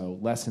 And so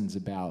lessons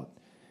about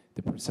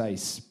the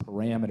precise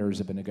parameters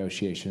of a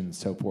negotiation and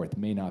so forth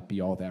may not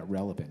be all that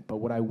relevant. But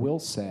what I will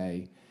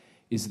say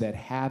is that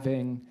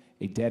having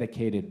a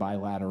dedicated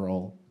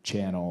bilateral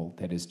channel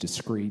that is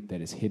discreet,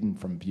 that is hidden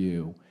from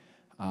view,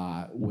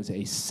 was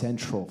a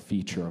central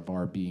feature of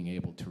our being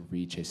able to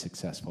reach a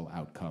successful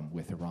outcome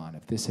with Iran.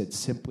 If this had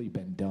simply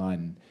been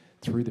done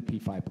through the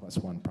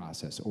P5+1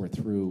 process or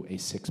through a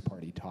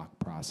six-party talk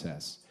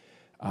process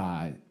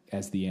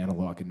as the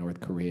analog in North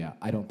Korea,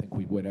 I don't think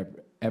we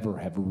would ever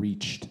have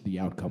reached the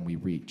outcome we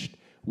reached.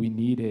 We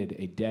needed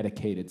a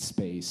dedicated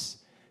space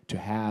to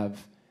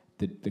have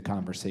the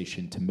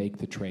conversation, to make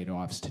the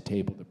trade-offs, to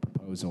table the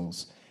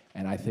proposals,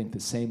 and I think the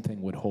same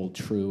thing would hold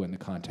true in the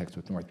context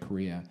with North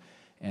Korea.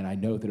 And I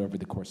know that over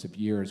the course of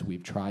years,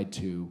 we've tried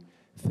to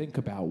think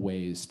about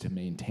ways to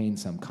maintain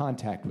some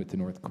contact with the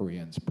North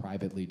Koreans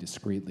privately,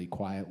 discreetly,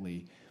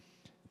 quietly.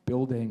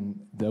 Building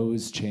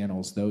those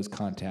channels, those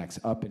contacts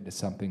up into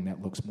something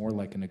that looks more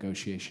like a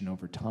negotiation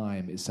over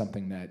time is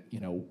something that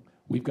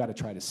we've got to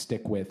try to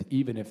stick with,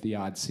 even if the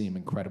odds seem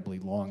incredibly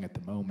long at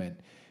the moment,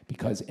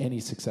 because any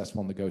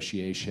successful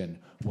negotiation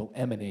will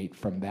emanate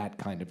from that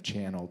kind of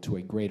channel to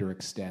a greater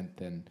extent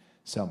than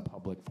some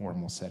public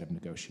formal set of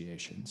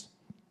negotiations.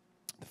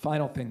 The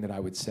final thing that I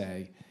would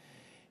say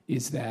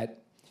is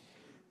that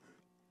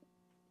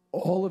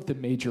all of the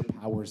major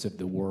powers of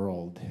the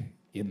world,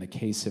 in the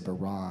case of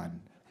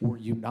Iran, were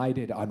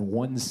united on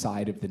one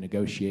side of the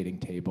negotiating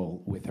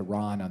table with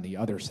Iran on the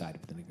other side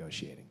of the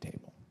negotiating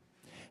table.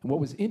 And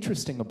what was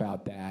interesting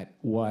about that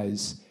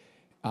was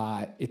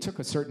it took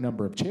a certain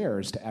number of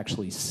chairs to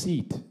actually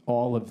seat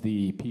all of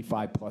the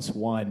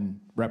P5+1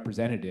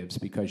 representatives,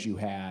 because you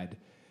had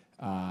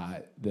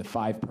the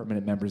 5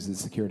 permanent members of the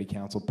Security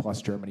Council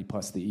plus Germany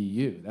plus the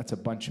EU. That's a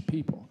bunch of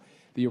people.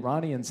 The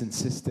Iranians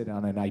insisted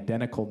on an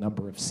identical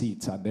number of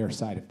seats on their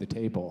side of the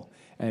table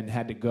and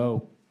had to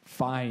go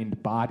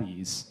find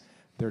bodies,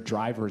 their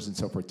drivers and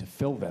so forth, to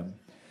fill them.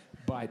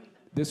 But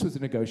this was a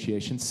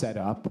negotiation set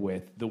up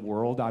with the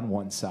world on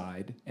one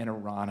side and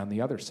Iran on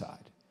the other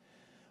side.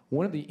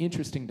 One of the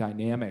interesting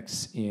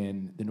dynamics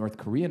in the North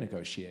Korea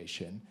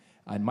negotiation,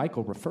 and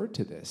Michael referred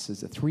to this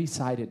as a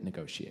three-sided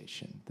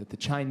negotiation, that the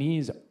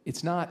Chinese,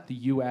 it's not the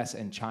US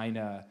and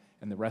China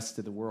and the rest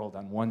of the world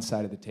on one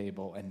side of the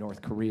table and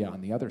North Korea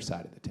on the other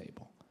side of the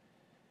table.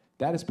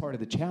 That is part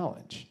of the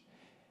challenge.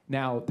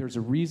 Now, there's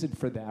a reason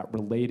for that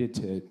related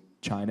to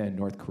China and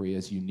North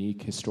Korea's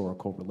unique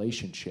historical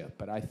relationship,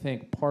 but I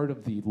think part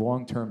of the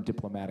long-term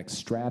diplomatic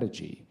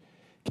strategy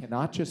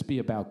cannot just be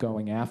about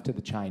going after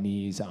the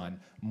Chinese on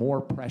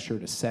more pressure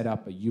to set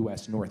up a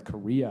US-North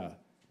Korea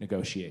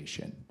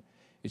negotiation.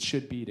 It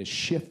should be to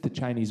shift the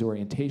Chinese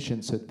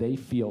orientation so they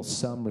feel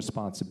some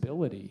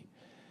responsibility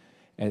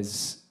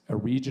as a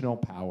regional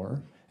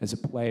power, as a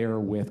player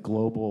with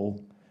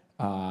global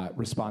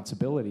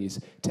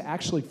responsibilities, to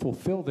actually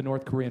fulfill the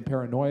North Korean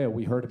paranoia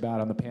we heard about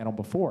on the panel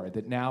before,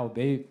 that now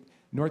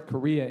North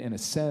Korea, in a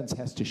sense,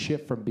 has to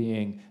shift from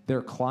being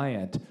their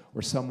client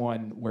or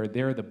someone where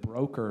they're the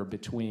broker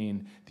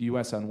between the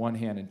US on one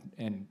hand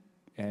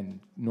and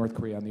North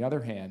Korea on the other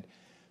hand,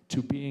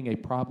 to being a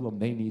problem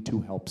they need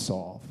to help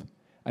solve.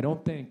 I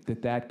don't think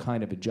that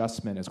kind of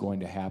adjustment is going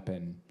to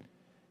happen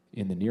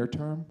in the near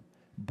term,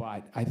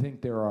 but I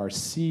think there are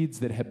seeds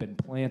that have been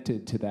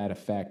planted to that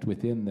effect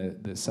within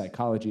the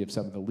psychology of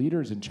some of the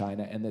leaders in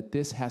China, and that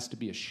this has to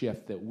be a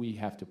shift that we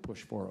have to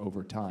push for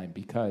over time,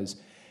 because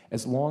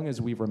as long as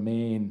we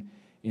remain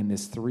in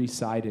this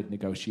three-sided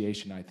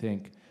negotiation, I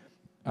think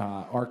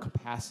our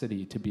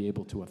capacity to be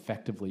able to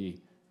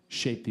effectively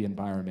shape the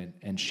environment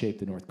and shape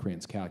the North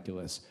Koreans'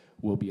 calculus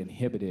will be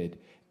inhibited,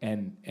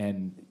 and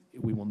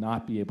we will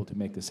not be able to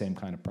make the same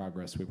kind of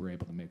progress we were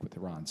able to make with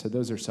Iran. So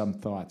those are some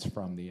thoughts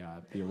from the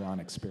Iran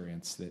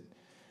experience that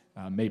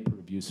may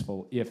prove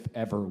useful if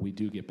ever we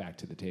do get back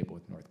to the table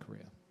with North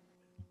Korea.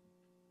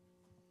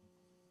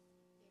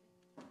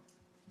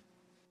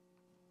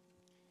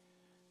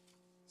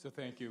 So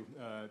thank you.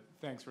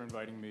 Thanks for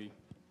inviting me.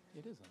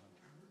 It is on.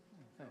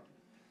 Thank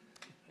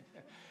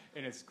you.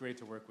 And it's great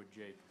to work with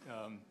Jake.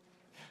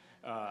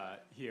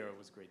 Here it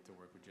was great to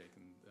work with Jake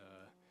and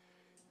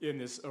in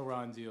this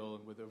Iran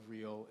deal with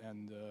Avril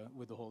and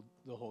with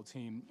the whole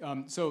team.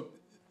 So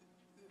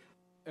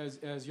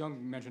as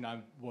Young mentioned, I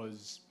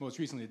was most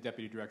recently the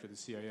deputy director of the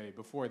CIA.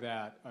 Before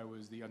that, I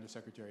was the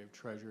undersecretary of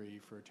Treasury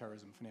for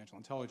Terrorism and Financial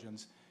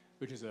Intelligence.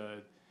 which is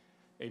a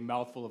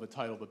mouthful of a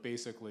title, but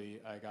basically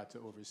I got to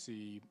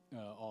oversee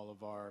all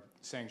of our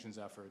sanctions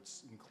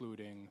efforts,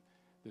 including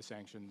the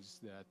sanctions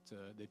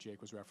that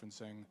Jake was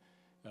referencing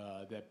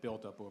that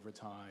built up over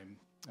time,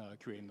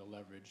 creating the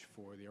leverage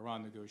for the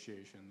Iran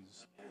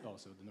negotiations,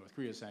 also the North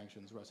Korea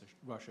sanctions,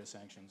 Russia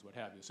sanctions, what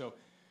have you. So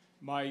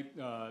my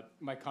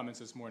comments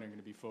this morning are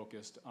going to be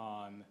focused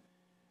on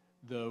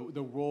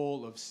the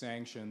role of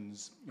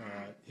sanctions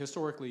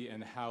historically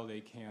and how they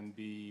can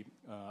be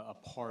a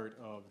part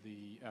of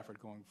the effort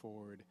going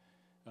forward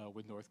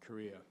with North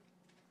Korea.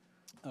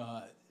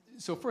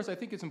 So first, I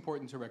think it's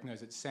important to recognize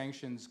that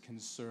sanctions can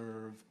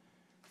serve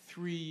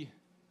three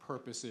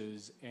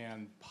purposes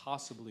and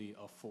possibly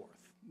a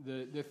fourth.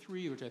 The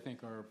three, which I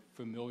think are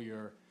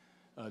familiar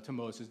to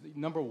most, is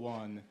number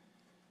one,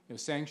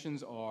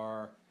 sanctions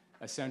are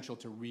essential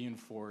to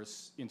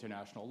reinforce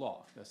international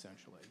law,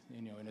 essentially.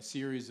 In a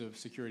series of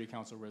Security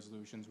Council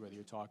resolutions, whether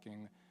you're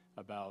talking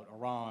about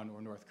Iran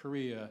or North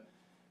Korea,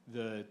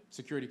 the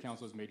Security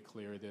Council has made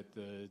clear that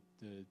the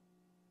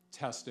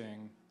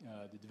testing,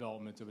 the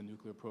development of a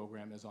nuclear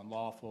program is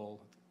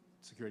unlawful.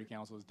 The Security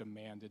Council has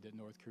demanded that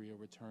North Korea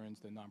returns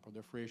the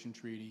Non-Proliferation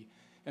Treaty.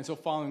 And so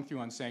following through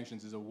on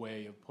sanctions is a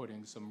way of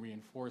putting some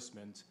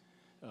reinforcement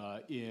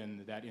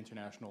in that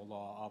international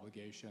law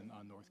obligation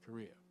on North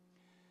Korea.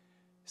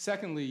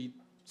 Secondly,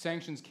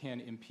 sanctions can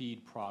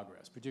impede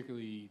progress,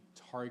 particularly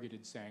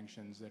targeted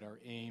sanctions that are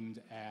aimed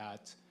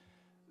at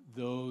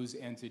those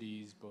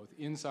entities, both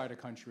inside a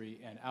country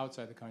and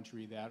outside the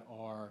country, that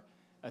are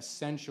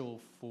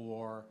essential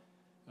for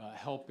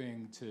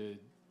helping to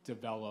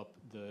develop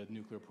the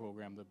nuclear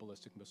program, the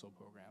ballistic missile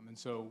program. And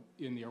so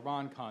in the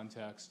Iran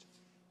context,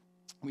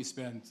 we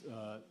spent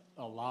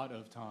a lot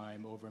of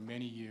time over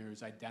many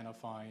years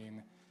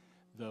identifying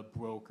the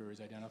brokers,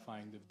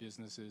 identifying the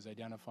businesses,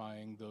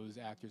 identifying those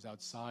actors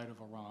outside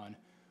of Iran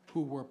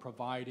who were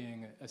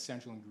providing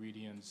essential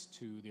ingredients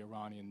to the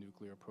Iranian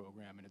nuclear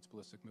program and its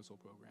ballistic missile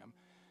program.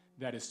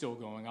 That is still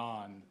going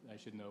on, I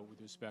should note,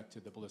 with respect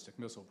to the ballistic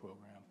missile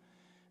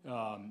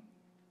program.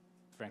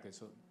 Frankly,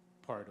 it's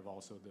part of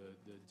also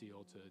the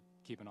deal to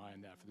keep an eye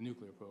on that for the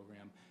nuclear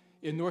program.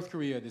 In North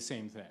Korea, the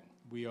same thing.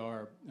 We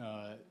are,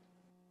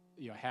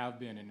 have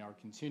been and are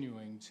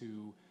continuing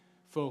to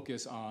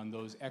focus on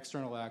those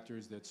external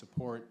actors that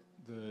support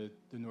the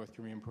North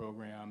Korean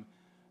program,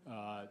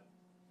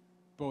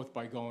 both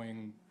by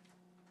going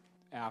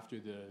after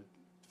the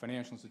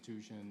financial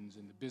institutions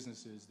and the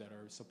businesses that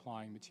are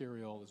supplying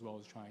material, as well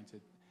as trying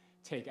to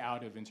take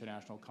out of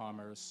international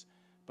commerce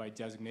by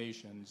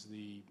designations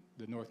the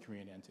North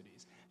Korean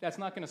entities. That's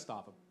not going to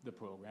stop the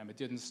program. It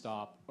didn't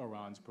stop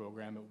Iran's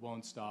program. It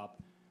won't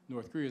stop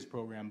North Korea's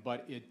program,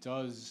 but it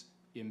does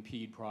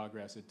impede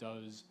progress. It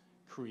does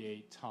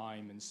create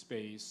time and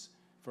space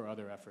for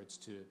other efforts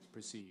to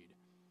proceed.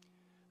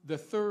 The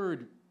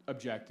third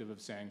objective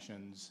of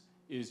sanctions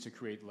is to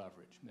create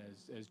leverage.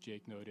 As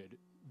Jake noted,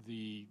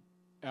 the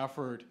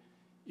effort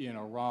in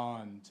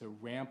Iran to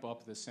ramp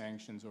up the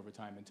sanctions over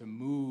time and to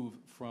move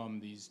from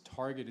these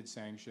targeted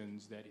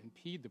sanctions that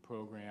impede the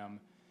program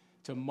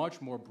to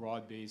much more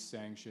broad-based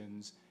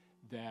sanctions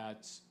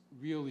that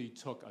really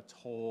took a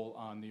toll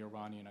on the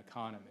Iranian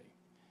economy.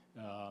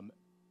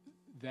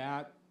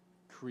 That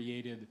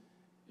created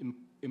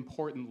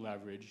important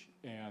leverage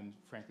and,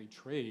 frankly,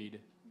 trade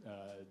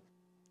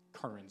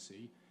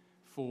currency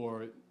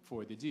for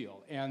the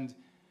deal. And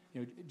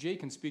Jay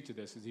can speak to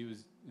this, as he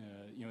was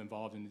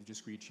involved in the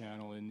discrete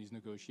channel in these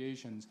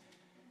negotiations.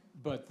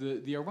 But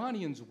the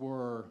Iranians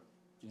were,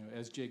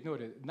 as Jake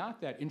noted,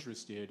 not that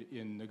interested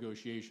in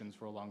negotiations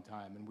for a long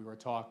time. And we were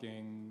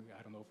talking,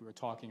 I don't know if we were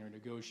talking or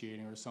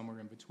negotiating or somewhere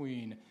in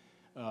between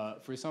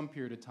for some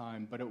period of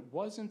time. But it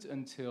wasn't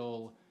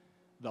until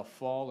the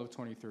fall of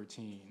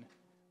 2013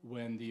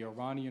 when the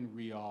Iranian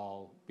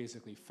rial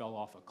basically fell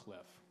off a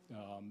cliff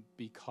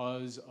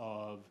because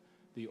of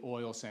the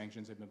oil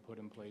sanctions that have been put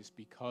in place,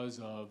 because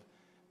of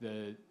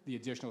the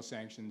additional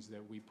sanctions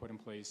that we put in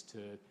place to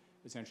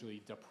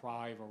essentially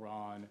deprive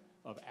Iran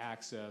of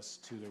access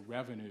to the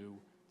revenue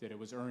that it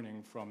was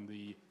earning from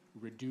the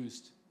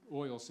reduced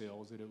oil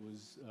sales that it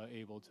was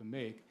able to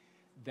make.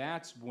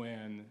 That's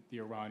when the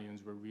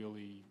Iranians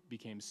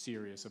became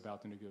serious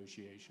about the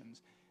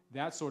negotiations.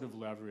 That sort of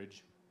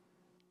leverage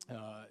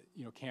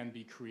can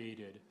be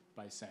created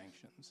by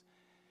sanctions.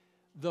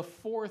 The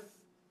fourth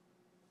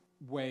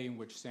way in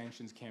which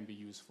sanctions can be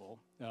useful,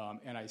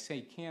 and I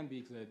say can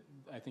be because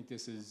I think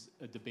this is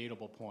a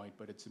debatable point,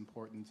 but it's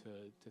important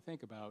to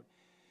think about,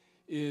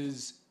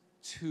 is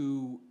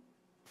to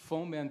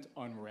foment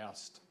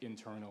unrest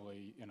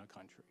internally in a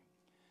country.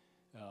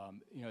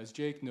 As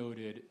Jake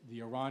noted,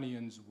 the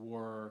Iranians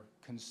were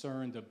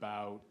concerned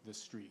about the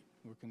street,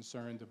 were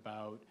concerned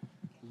about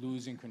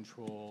losing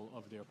control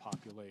of their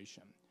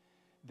population.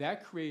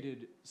 That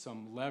created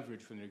some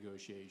leverage for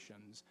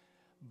negotiations,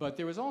 but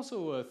there was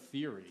also a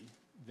theory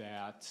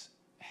that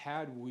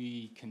had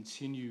we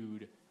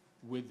continued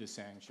with the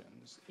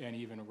sanctions and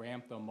even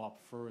ramped them up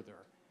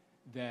further,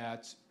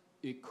 that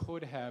it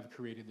could have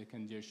created the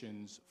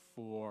conditions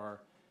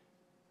for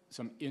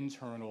some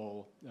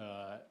internal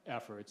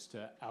efforts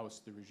to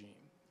oust the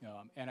regime.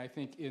 And I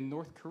think in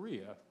North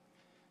Korea,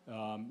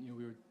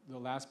 the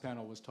last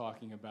panel was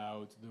talking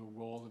about the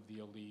role of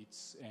the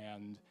elites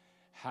and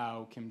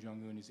how Kim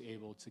Jong-un is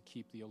able to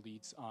keep the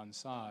elites on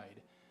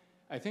side.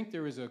 I think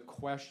there is a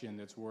question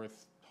that's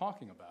worth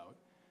talking about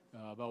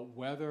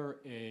whether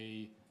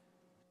a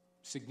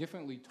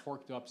significantly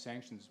torqued up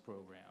sanctions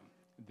program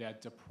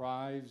that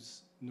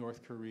deprives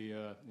North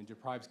Korea and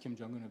deprives Kim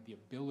Jong-un of the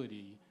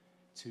ability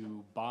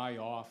to buy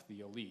off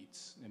the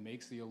elites and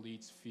makes the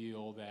elites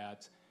feel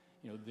that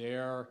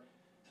their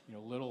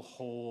little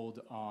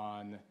hold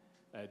on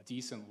a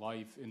decent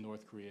life in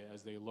North Korea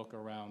as they look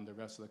around the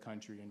rest of the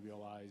country and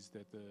realize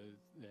that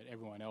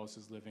everyone else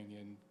is living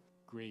in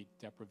great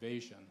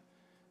deprivation,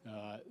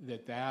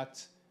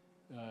 that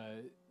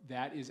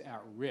is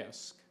at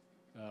risk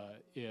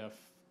if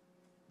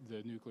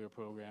the nuclear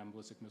program,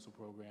 ballistic missile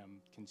program,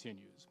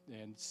 continues.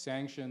 And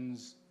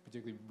sanctions,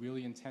 particularly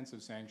really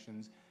intensive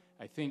sanctions,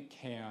 I think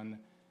can,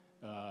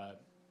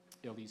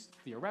 at least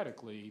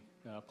theoretically,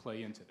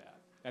 play into that.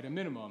 At a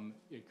minimum,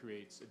 it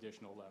creates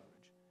additional leverage.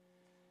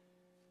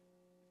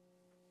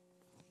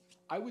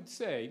 I would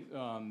say,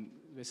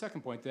 the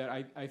second point, that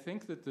I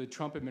think that the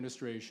Trump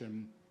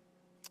administration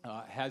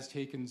has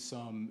taken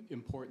some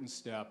important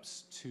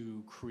steps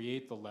to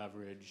create the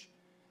leverage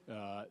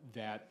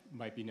that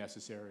might be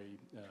necessary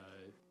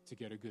to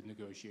get a good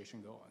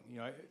negotiation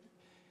going.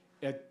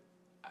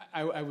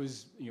 I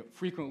was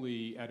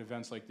frequently at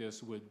events like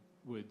this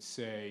would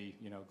say,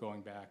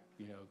 going back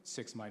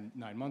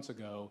 9 months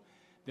ago,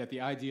 that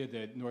the idea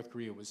that North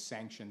Korea was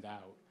sanctioned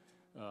out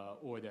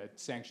or that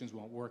sanctions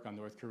won't work on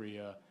North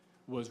Korea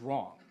was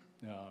wrong.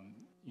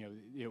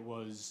 It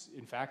was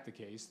in fact the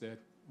case that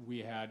we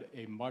had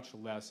a much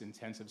less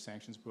intensive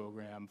sanctions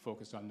program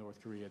focused on North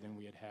Korea than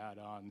we had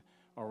on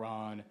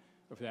Iran,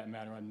 or for that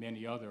matter, on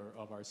many other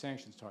of our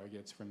sanctions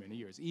targets for many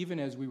years. Even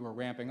as we were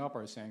ramping up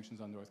our sanctions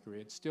on North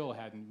Korea, it still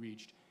hadn't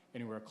reached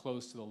anywhere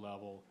close to the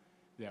level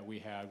that we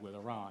had with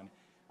Iran.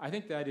 I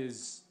think that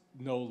is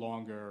no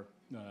longer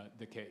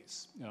the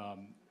case.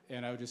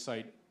 And I would just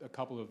cite a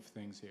couple of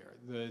things here.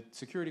 The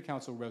Security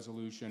Council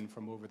resolution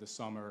from over the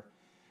summer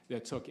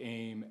that took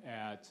aim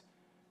at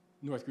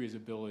North Korea's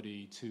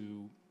ability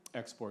to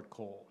export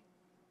coal,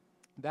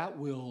 that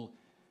will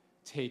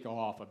take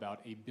off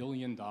about $1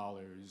 billion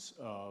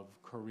of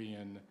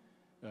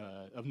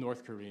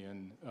North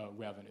Korean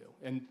revenue.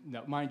 And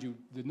now, mind you,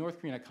 the North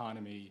Korean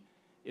economy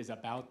is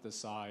about the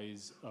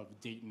size of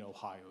Dayton,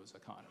 Ohio's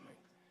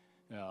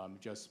economy,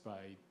 just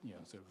by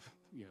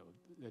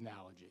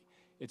analogy.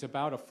 It's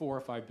about a $4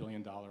 or $5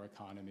 billion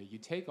economy. You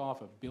take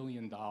off $1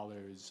 billion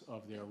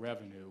of their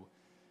revenue,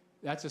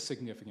 that's a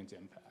significant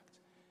impact.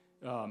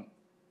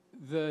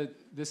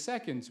 The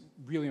second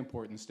really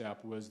important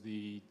step was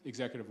the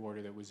executive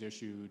order that was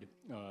issued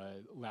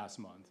last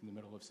month, in the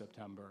middle of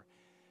September,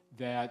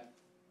 that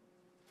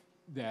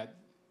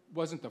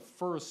wasn't the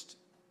first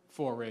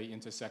foray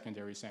into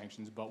secondary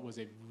sanctions, but was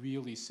a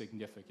really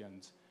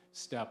significant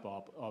step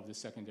up of the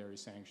secondary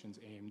sanctions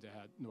aimed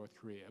at North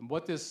Korea. And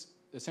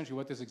essentially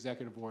what this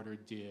executive order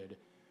did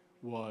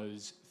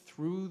was,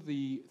 through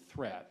the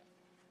threat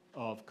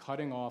of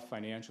cutting off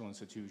financial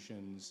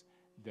institutions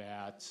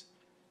that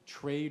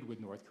trade with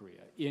North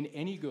Korea in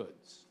any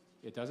goods.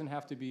 It doesn't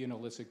have to be in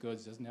illicit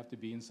goods, doesn't have to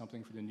be in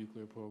something for the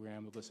nuclear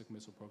program, the ballistic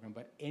missile program,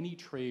 but any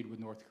trade with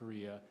North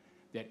Korea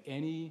that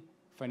any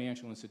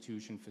financial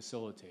institution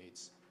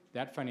facilitates,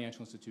 that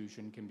financial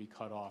institution can be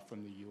cut off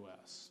from the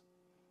U.S.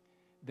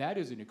 That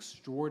is an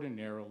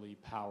extraordinarily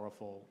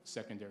powerful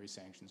secondary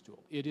sanctions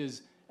tool. It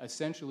is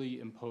essentially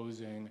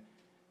imposing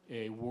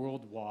a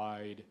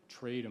worldwide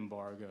trade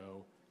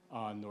embargo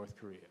on North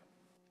Korea.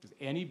 Because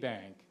any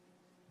bank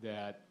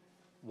that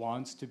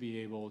wants to be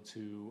able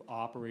to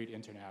operate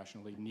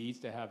internationally needs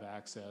to have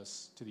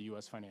access to the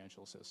U.S.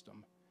 financial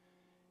system.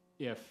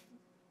 If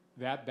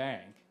that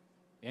bank,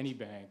 any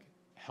bank,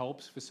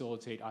 helps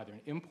facilitate either an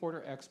import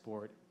or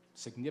export,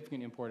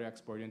 significant import or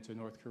export into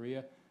North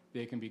Korea,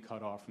 they can be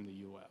cut off from the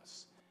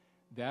U.S.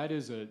 That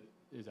is a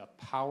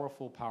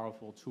powerful,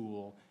 powerful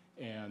tool,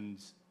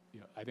 and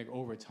I think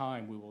over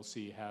time we will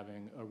see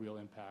having a real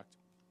impact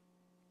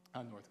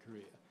on North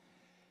Korea.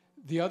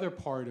 The other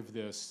part of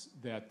this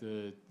that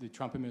the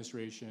Trump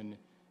administration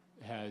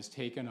has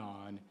taken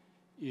on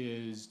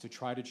is to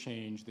try to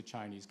change the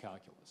Chinese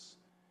calculus.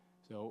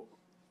 So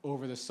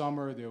over the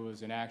summer, there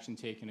was an action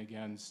taken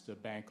against a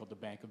bank called the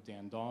Bank of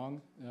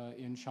Dandong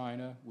in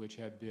China, which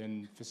had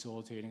been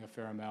facilitating a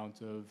fair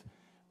amount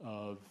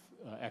of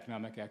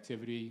economic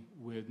activity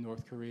with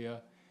North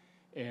Korea.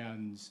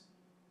 And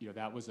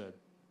that was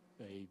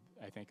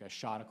I think a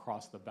shot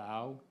across the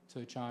bow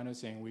to China,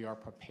 saying we are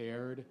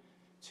prepared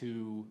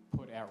to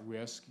put at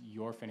risk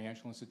your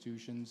financial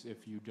institutions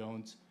if you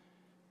don't,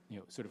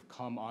 sort of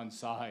come on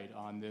side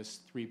on this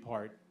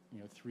three-part,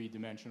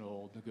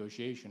 three-dimensional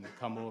negotiation,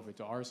 come over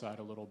to our side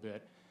a little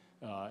bit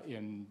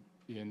in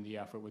the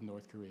effort with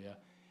North Korea.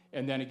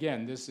 And then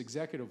again, this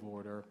executive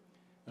order,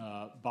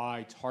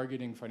 by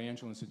targeting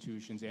financial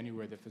institutions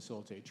anywhere that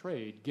facilitate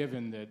trade,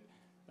 given that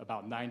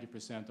about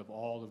 90% of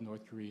all of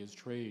North Korea's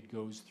trade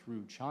goes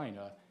through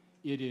China,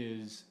 it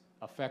is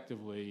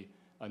effectively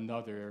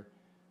another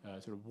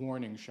sort of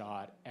warning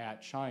shot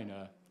at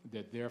China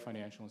that their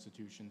financial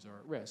institutions are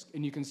at risk.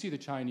 And you can see the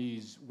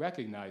Chinese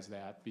recognize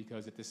that,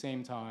 because at the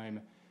same time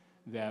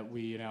that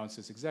we announced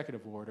this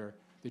executive order,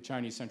 the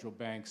Chinese central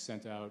bank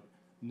sent out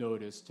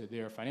notice to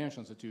their financial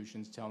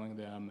institutions telling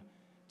them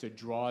to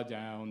draw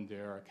down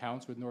their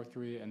accounts with North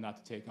Korea and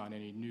not to take on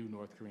any new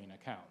North Korean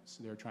accounts.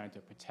 They're trying to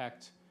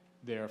protect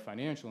their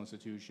financial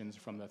institutions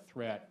from the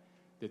threat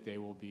that they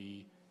will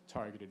be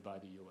targeted by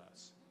the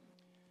U.S.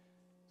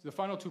 So the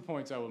final 2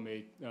 points I will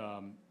make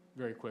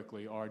very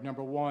quickly are,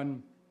 number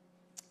one,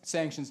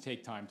 sanctions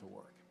take time to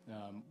work.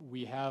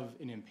 We have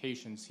an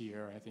impatience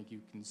here, I think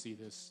you can see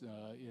this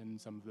in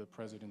some of the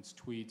president's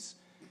tweets,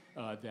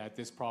 that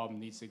this problem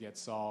needs to get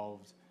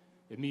solved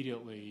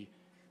immediately.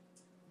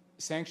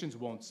 Sanctions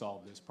won't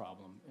solve this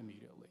problem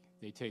immediately.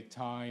 They take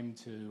time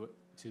to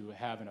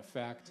have an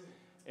effect,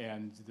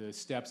 and the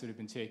steps that have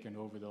been taken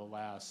over the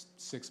last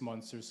 6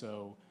 months or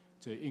so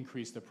to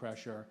increase the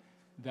pressure,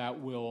 that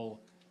will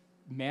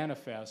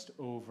manifest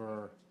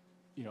over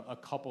a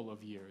couple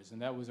of years.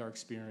 And that was our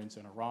experience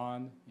in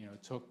Iran.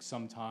 It took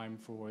some time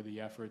for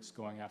the efforts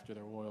going after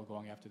their oil,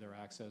 going after their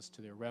access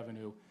to their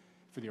revenue,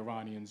 for the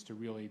Iranians to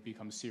really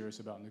become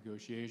serious about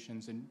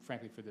negotiations, and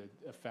frankly for the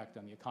effect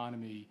on the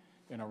economy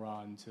in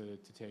Iran to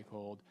take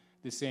hold.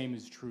 The same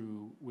is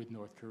true with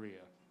North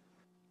Korea.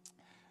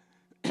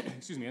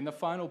 Excuse me. And the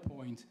final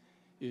point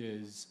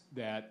is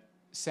that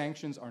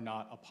sanctions are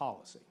not a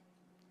policy.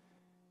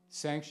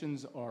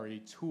 Sanctions are a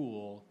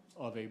tool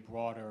of a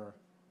broader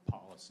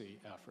policy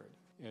effort.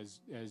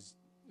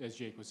 As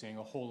Jake was saying,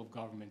 a whole of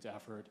government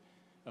effort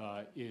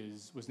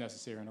was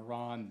necessary in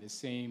Iran. The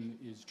same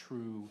is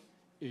true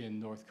in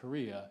North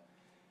Korea.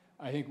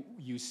 I think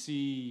you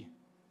see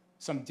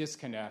some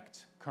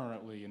disconnect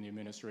currently in the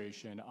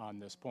administration on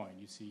this point.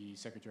 You see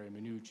Secretary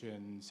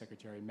Mnuchin,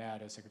 Secretary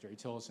Mattis, Secretary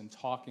Tillerson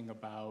talking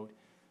about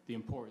the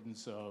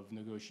importance of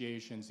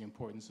negotiations, the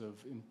importance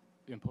of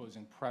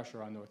imposing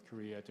pressure on North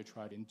Korea to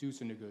try to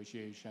induce a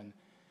negotiation.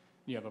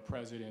 You have a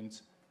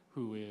president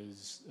who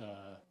is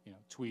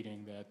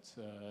tweeting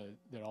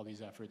that all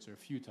these efforts are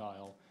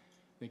futile.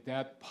 I think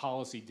that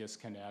policy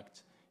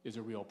disconnect is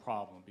a real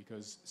problem,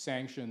 because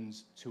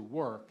sanctions to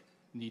work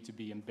need to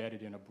be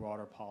embedded in a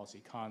broader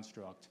policy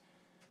construct,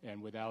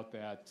 and without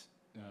that,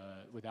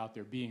 without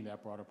there being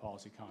that broader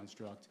policy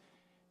construct,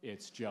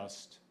 it's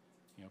just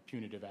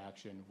punitive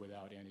action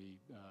without any,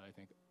 I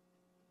think,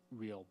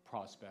 real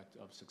prospect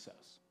of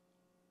success.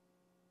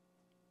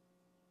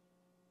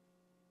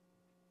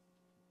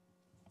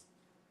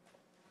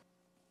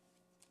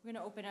 We're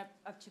going to open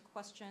up to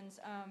questions.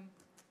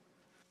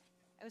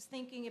 I was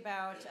thinking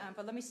about,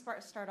 but let me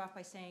start off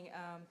by saying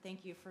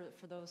thank you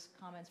for those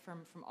comments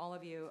from all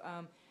of you.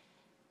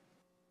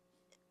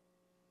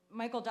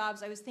 Michael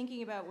Dobbs, I was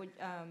thinking about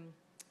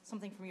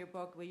something from your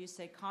book where you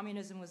said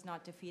communism was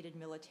not defeated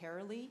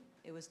militarily,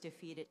 it was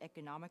defeated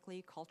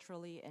economically,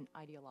 culturally, and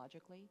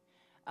ideologically.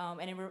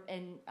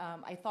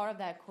 I thought of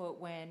that quote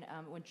when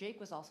Jake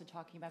was also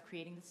talking about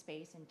creating the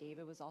space, and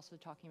David was also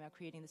talking about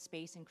creating the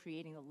space and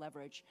creating the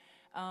leverage.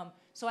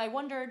 So I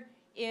wondered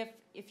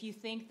if you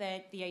think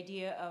that the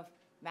idea of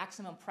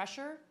maximum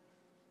pressure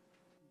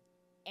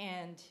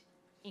and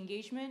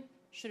engagement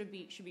should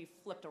be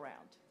flipped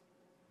around,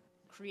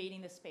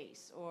 creating the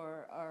space,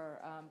 or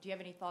do you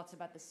have any thoughts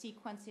about the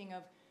sequencing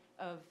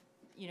of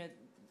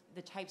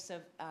the types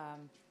of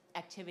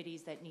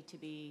activities that need to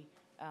be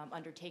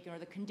undertaken, or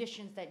the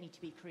conditions that need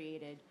to be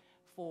created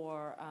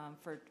for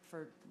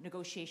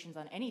negotiations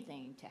on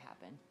anything to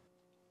happen?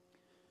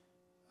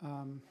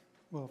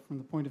 Well, from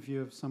the point of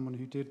view of someone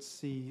who did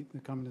see the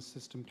communist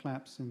system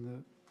collapse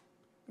in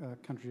the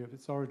country of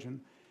its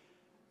origin,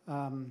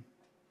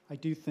 I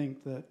do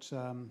think that,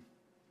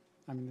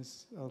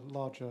 there's a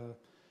larger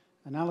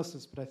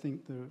analysis, but I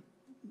think the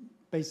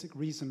basic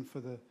reason for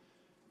the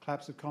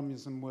collapse of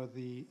communism were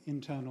the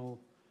internal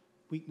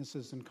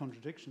weaknesses and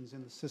contradictions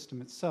in the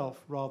system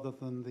itself, rather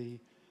than the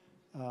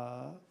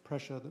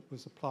pressure that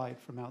was applied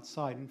from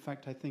outside. In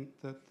fact, I think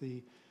that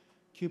the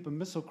Cuban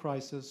Missile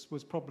Crisis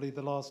was probably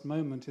the last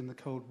moment in the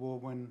Cold War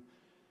when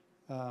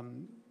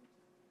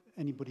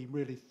anybody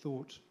really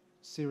thought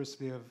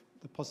seriously of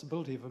the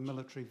possibility of a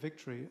military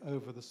victory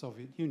over the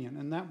Soviet Union.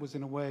 And that was,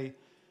 in a way,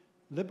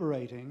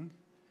 liberating,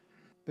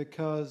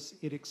 because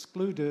it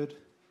excluded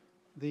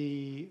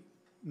the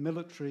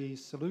military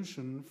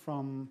solution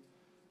from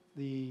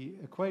the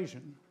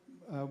equation.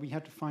 We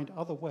had to find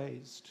other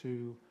ways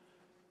to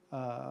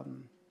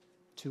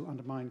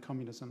undermine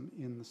communism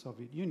in the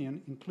Soviet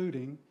Union,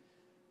 including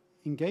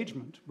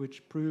engagement,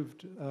 which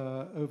proved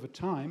over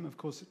time, of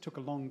course it took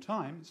a long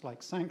time, it's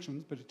like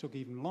sanctions, but it took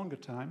even longer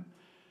time,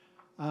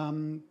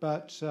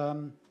 but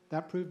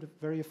that proved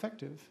very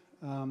effective.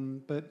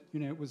 But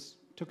it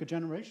took a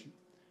generation.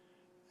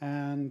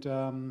 And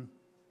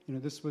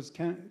this was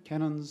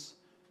Kennan's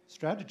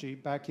strategy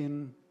back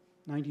in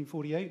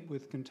 1948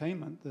 with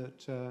containment,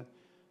 that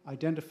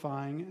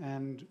identifying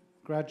and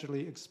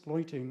gradually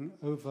exploiting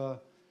over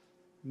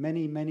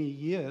many, many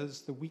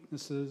years the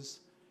weaknesses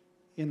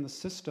in the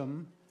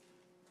system,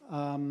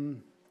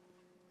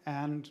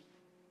 and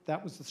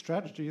that was the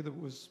strategy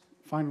that was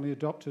finally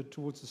adopted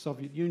towards the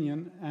Soviet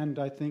Union, and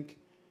I think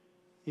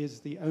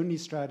is the only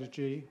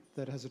strategy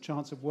that has a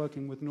chance of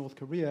working with North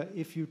Korea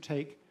if you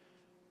take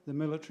the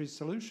military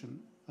solution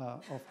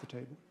off the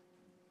table.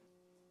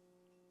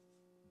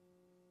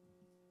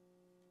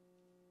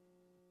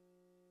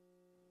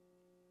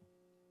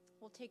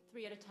 We'll take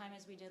three at a time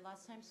as we did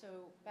last time. So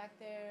back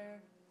there,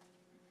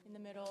 in the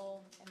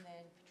middle, and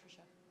then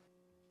Patricia.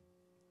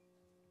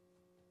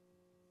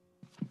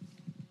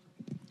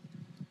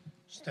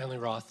 Stanley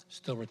Roth,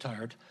 still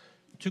retired.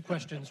 Two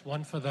questions,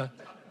 one for the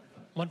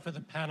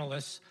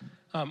panelists.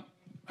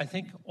 I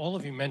think all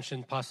of you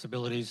mentioned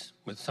possibilities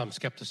with some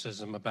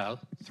skepticism about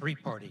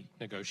three-party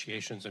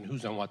negotiations and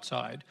who's on what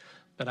side.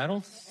 But I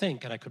don't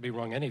think, and I could be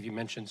wrong, any of you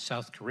mentioned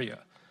South Korea.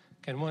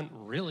 Can one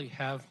really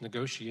have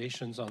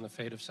negotiations on the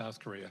fate of South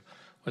Korea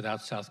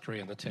without South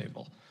Korea on the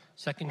table?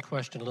 Second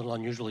question, a little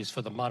unusual, is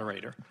for the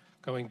moderator.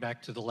 Going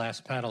back to the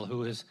last panel,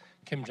 who is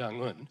Kim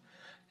Jong-un.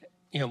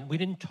 We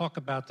didn't talk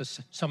about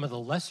some of the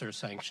lesser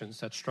sanctions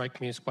that strike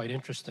me as quite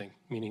interesting,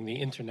 meaning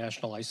the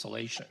international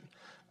isolation,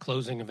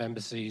 closing of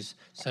embassies,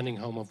 sending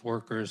home of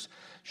workers,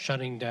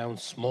 shutting down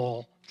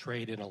small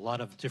trade in a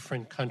lot of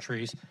different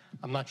countries.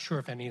 I'm not sure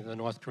if any of the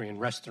North Korean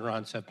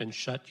restaurants have been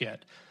shut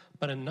yet.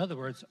 But in other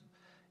words,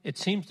 it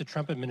seems the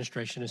Trump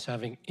administration is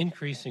having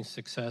increasing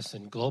success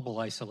in global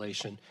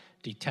isolation,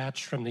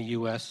 detached from the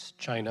U.S.,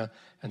 China,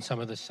 and some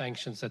of the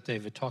sanctions that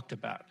David talked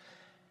about.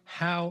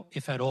 How,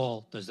 if at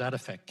all, does that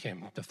affect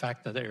Kim? The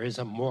fact that there is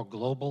a more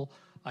global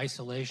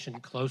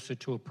isolation closer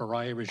to a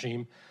pariah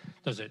regime,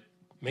 does it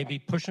maybe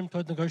push him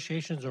toward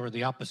negotiations, or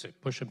the opposite,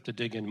 push him to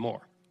dig in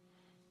more?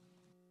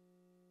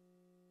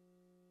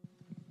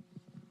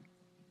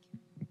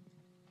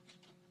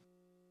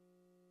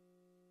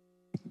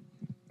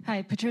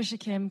 Hi, Patricia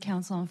Kim,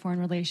 Council on Foreign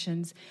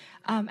Relations.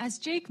 As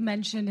Jake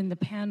mentioned in the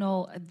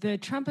panel, the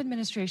Trump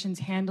administration's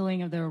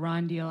handling of the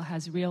Iran deal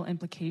has real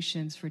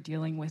implications for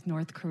dealing with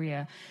North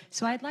Korea.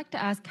 So I'd like to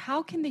ask,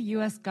 how can the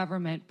U.S.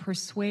 government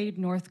persuade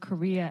North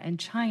Korea and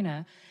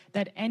China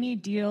that any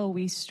deal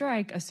we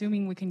strike,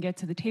 assuming we can get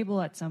to the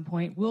table at some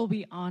point, will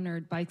be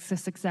honored by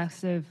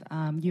successive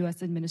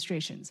U.S.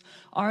 administrations?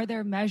 Are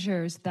there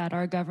measures that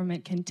our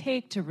government can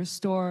take to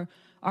restore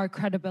our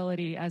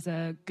credibility as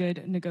a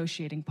good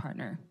negotiating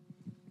partner?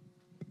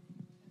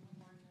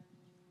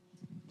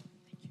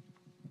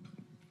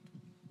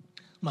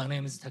 My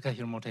name is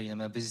Takahiro Motegi. I'm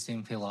a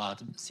visiting fellow at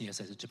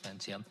CSS Japan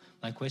TM.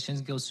 My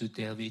question goes to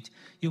David.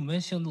 You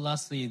mentioned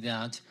lastly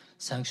that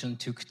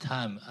sanctions took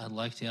time. I'd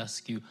like to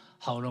ask you,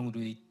 how long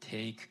will it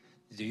take?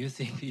 Do you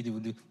think it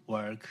would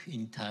work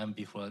in time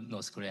before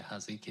North Korea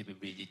has the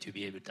capability to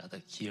be able to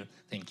attack here?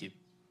 Thank you.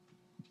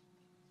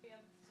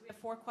 We have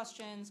four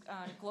questions: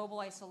 global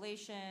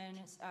isolation,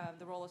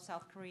 the role of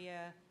South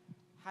Korea,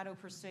 how to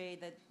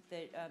persuade that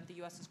the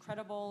U.S. is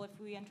credible if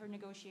we enter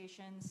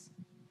negotiations,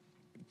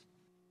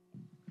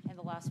 and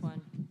the last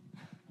one,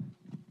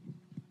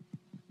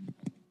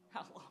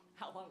 how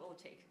long will it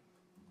take?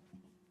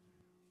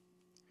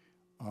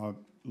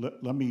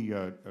 Let me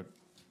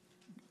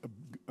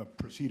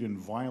proceed in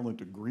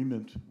violent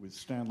agreement with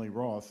Stanley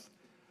Roth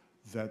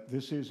that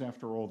this is,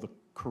 after all, the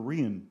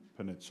Korean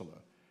Peninsula.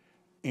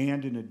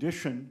 And in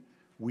addition,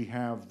 we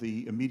have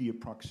the immediate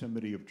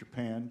proximity of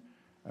Japan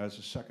as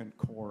a second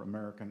core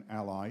American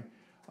ally.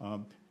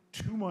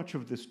 Too much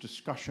of this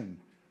discussion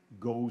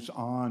goes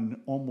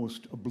on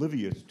almost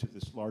oblivious to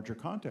this larger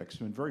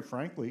context. And very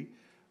frankly,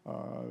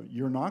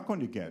 you're not going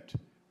to get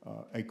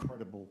a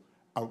credible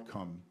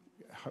outcome.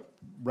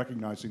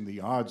 Recognizing the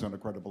odds on a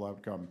credible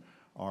outcome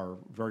are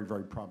very,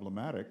 very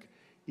problematic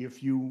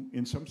if you,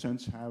 in some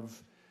sense,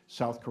 have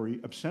South Korea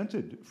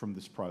absented from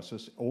this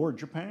process, or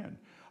Japan.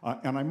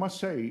 And I must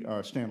say,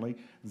 Stanley,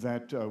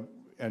 that,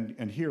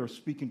 and here,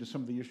 speaking to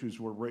some of the issues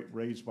were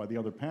raised by the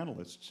other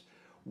panelists,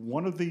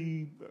 one of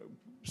the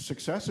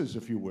successes,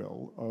 if you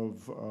will,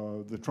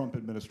 of the Trump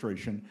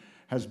administration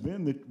has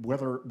been that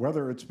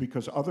whether it's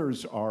because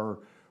others are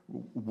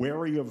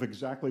wary of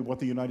exactly what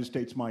the United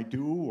States might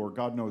do, or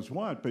God knows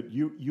what, but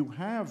you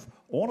have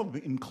all of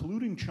them,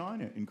 including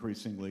China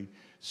increasingly,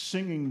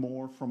 singing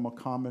more from a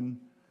common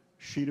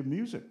sheet of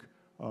music.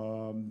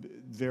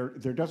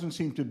 There doesn't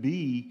seem to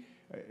be,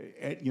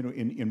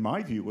 in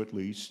my view at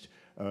least,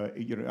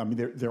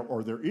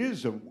 there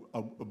is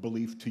a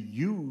belief to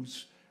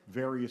use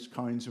various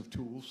kinds of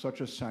tools,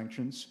 such as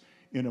sanctions,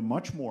 in a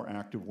much more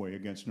active way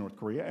against North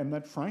Korea, and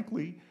that,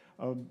 frankly,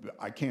 I'm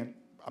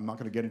not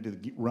going to get into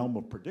the realm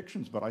of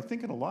predictions, but I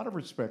think in a lot of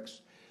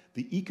respects,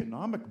 the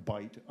economic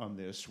bite on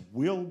this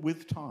will,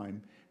 with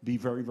time, be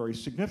very, very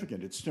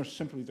significant. It's just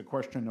simply the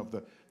question of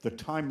the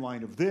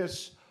timeline of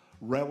this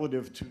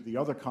relative to the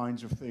other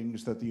kinds of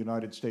things that the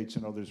United States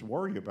and others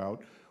worry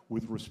about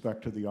with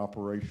respect to the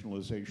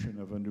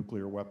operationalization of a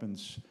nuclear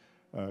weapons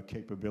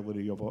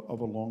capability of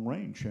a long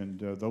range. And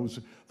those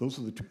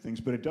are the two things.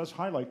 But it does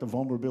highlight the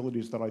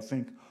vulnerabilities that I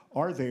think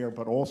are there,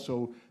 but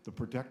also the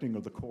protecting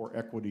of the core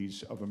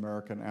equities of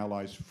American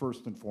allies,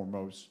 first and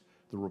foremost,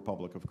 the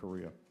Republic of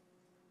Korea.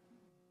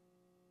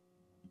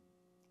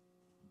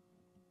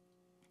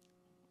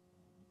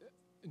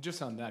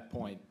 Just on that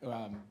point,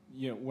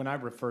 when I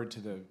referred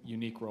to the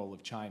unique role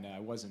of China, I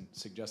wasn't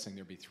suggesting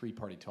there'd be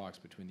three-party talks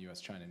between the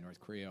U.S., China, and North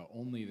Korea,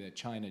 only that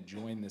China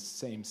joined the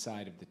same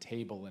side of the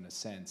table, in a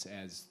sense,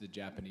 as the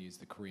Japanese,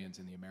 the Koreans,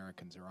 and the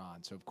Americans are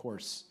on. So, of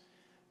course,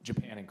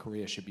 Japan and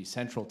Korea should be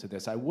central to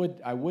this. I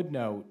would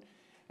note,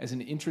 as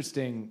an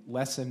interesting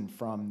lesson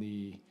from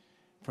the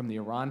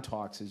Iran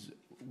talks, is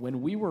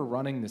when we were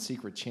running the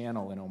secret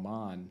channel in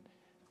Oman,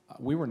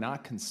 we were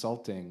not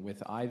consulting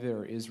with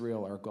either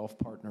Israel, our Gulf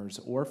partners,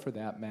 or for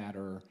that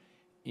matter,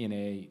 in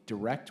a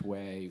direct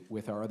way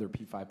with our other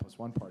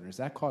P5+1 partners.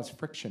 That caused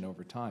friction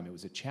over time. It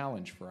was a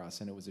challenge for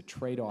us, and it was a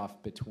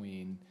trade-off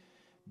between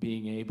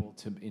being able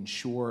to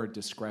ensure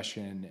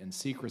discretion and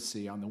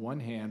secrecy on the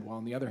one hand, while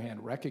on the other hand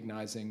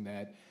recognizing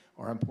that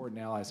our important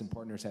allies and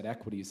partners had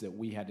equities that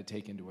we had to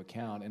take into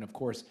account. And of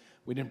course,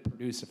 we didn't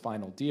produce a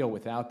final deal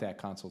without that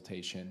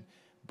consultation,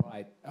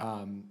 but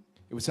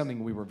it was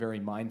something we were very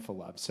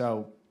mindful of.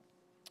 So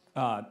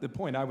the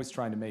point I was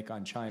trying to make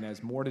on China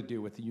has more to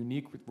do with the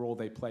unique role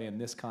they play in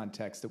this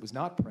context that was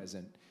not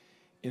present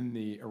in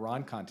the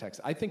Iran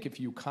context. I think if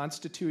you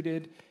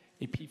constituted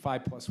a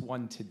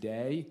P5+1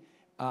 today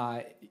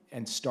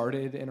and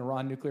started an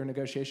Iran nuclear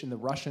negotiation, the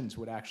Russians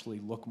would actually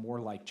look more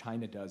like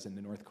China does in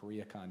the North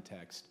Korea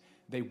context.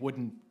 They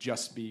wouldn't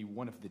just be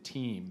one of the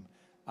team.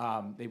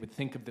 They would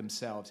think of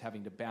themselves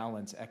having to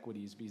balance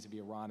equities vis-a-vis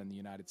Iran and the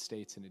United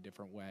States in a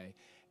different way.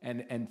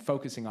 And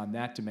focusing on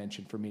that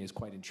dimension for me is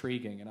quite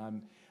intriguing. And I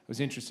was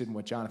interested in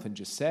what Jonathan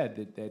just said,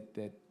 that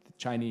the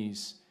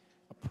Chinese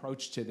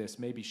approach to this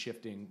may be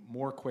shifting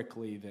more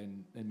quickly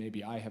than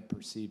maybe I have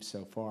perceived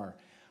so far.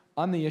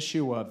 On the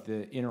issue of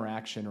the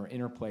interaction or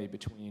interplay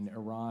between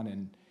Iran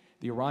and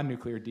the Iran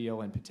nuclear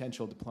deal and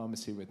potential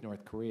diplomacy with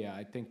North Korea,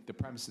 I think the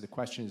premise of the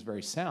question is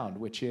very sound,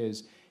 which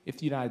is if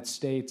the United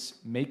States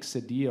makes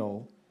a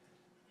deal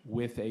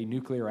with a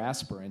nuclear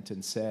aspirant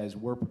and says,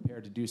 we're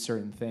prepared to do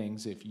certain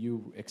things if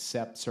you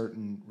accept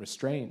certain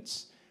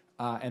restraints,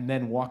 and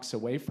then walks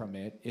away from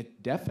it,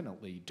 it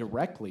definitely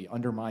directly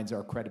undermines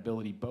our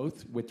credibility,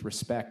 both with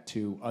respect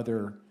to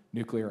other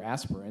nuclear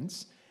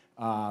aspirants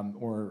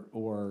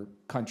or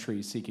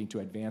countries seeking to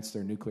advance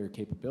their nuclear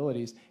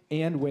capabilities,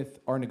 and with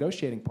our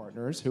negotiating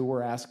partners who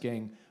were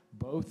asking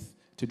both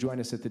to join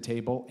us at the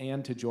table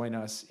and to join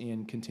us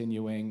in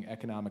continuing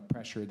economic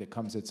pressure that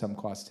comes at some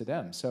cost to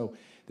them. So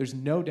there's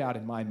no doubt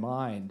in my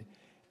mind,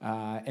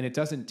 and it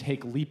doesn't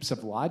take leaps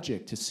of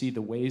logic to see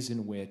the ways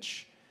in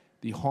which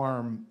the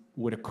harm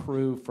would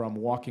accrue from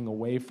walking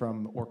away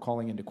from or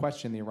calling into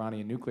question the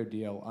Iranian nuclear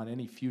deal on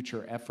any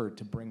future effort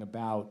to bring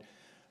about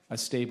a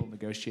stable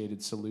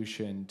negotiated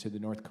solution to the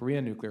North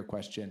Korean nuclear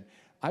question.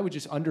 I would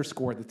just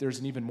underscore that there's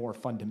an even more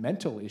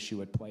fundamental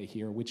issue at play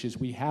here, which is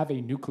we have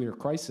a nuclear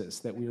crisis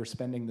that we are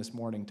spending this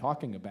morning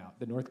talking about,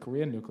 the North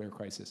Korean nuclear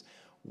crisis.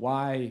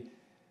 Why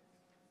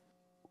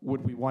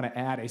would we want to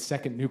add a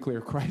second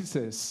nuclear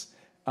crisis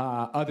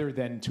other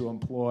than to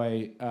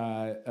employ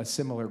a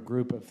similar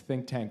group of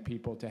think tank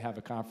people to have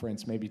a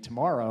conference maybe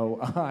tomorrow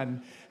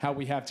on how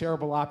we have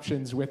terrible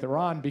options with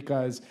Iran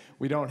because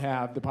we don't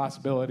have the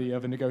possibility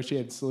of a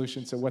negotiated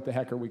solution, so what the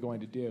heck are we going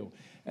to do?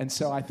 And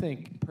so I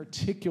think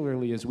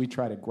particularly as we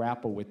try to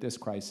grapple with this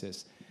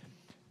crisis,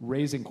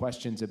 raising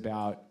questions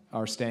about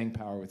our staying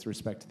power with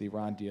respect to the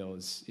Iran deal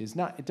is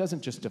not, it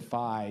doesn't just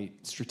defy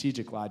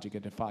strategic logic,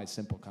 it defies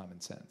simple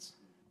common sense.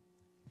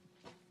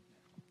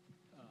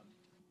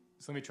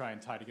 So let me try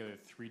and tie together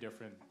three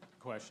different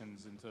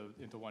questions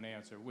into one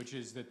answer, which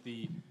is that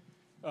the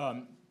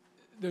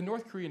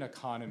North Korean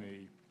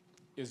economy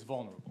is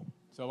vulnerable.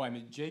 So I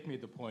mean, Jake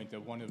made the point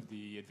that one of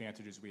the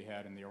advantages we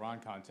had in the Iran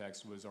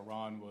context was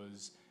Iran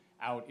was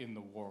out in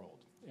the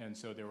world. And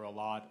so there were a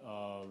lot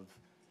of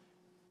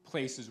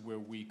places where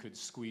we could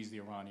squeeze the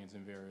Iranians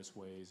in various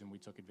ways, and we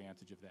took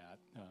advantage of that.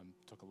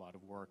 Took a lot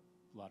of work,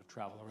 a lot of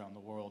travel around the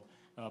world.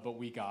 But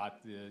we got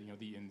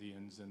the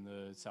Indians and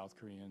the South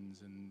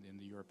Koreans and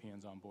the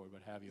Europeans on board,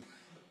 what have you.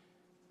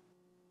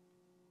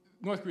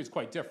 North Korea is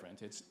quite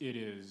different. It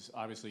is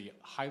obviously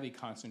highly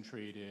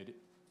concentrated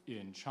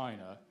in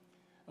China,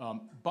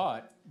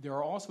 but there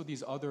are also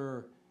these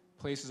other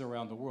places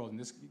around the world, and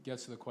this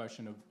gets to the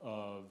question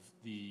of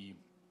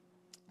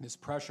this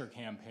pressure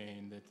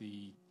campaign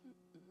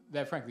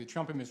that frankly the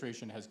Trump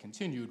administration has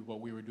continued what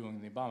we were doing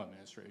in the Obama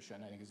administration.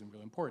 I think is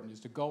really important, is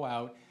to go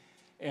out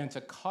and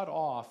to cut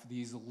off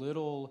these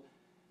little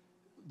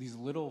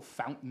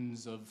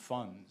fountains of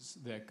funds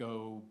that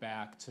go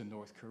back to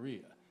North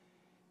Korea.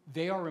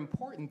 They are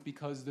important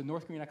because the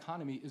North Korean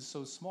economy is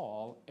so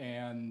small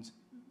and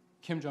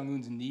Kim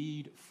Jong-un's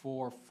need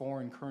for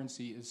foreign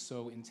currency is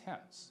so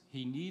intense.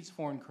 He needs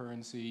foreign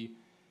currency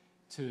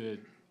to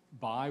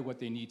buy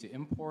what they need to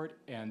import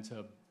and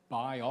to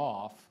buy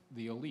off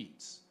the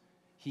elites.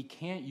 he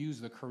can't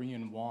use the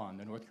Korean won,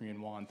 the North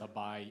Korean won, to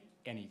buy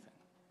anything.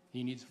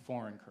 He needs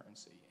foreign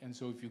currency. And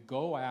so if you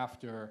go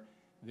after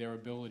their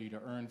ability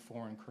to earn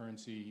foreign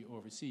currency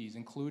overseas,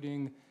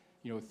 including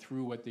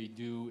through what they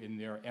do in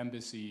their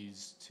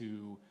embassies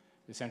to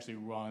essentially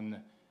run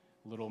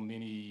little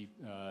mini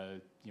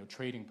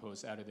trading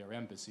posts out of their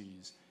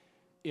embassies,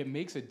 it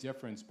makes a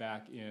difference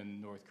back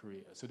in North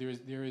Korea. So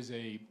there is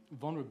a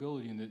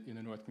vulnerability in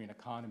the North Korean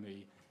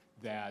economy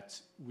that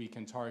we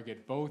can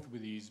target both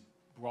with these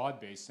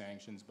broad-based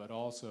sanctions, but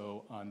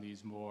also on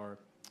these more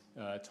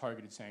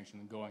targeted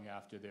sanctions going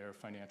after their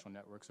financial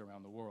networks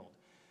around the world.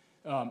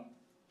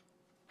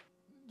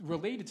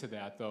 Related to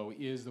that, though,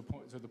 is the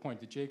point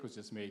that Jake was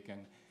just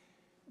making.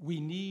 We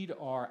need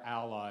our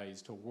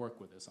allies to work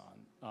with us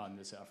on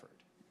this effort.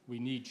 We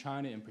need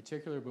China in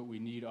particular, but we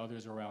need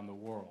others around the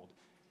world,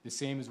 the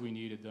same as we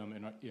needed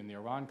them in the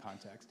Iran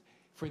context.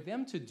 For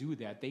them to do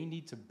that, they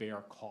need to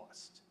bear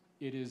cost.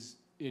 It is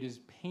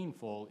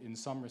painful in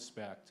some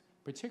respect,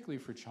 particularly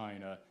for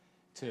China,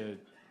 to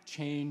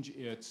change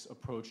its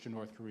approach to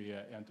North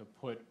Korea and to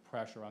put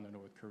pressure on the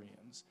North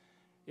Koreans.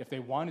 If they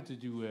wanted to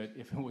do it,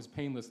 if it was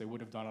painless, they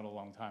would have done it a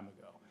long time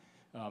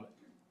ago.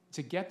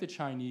 To get the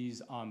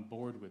Chinese on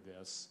board with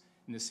this,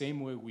 in the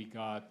same way we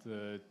got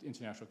the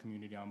international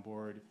community on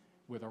board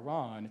with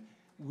Iran,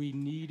 we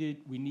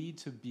need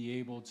to be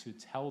able to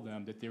tell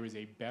them that there is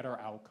a better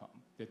outcome,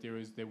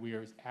 that we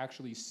are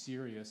actually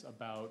serious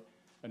about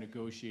a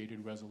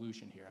negotiated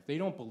resolution here. If they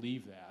don't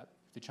believe that,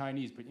 if the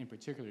Chinese in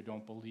particular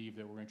don't believe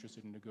that we're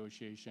interested in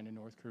negotiation in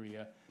North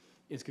Korea,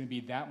 it's going to be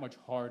that much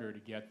harder to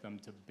get them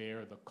to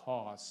bear the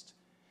cost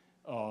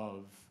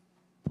of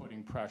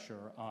putting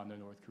pressure on the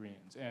North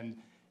Koreans.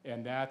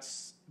 And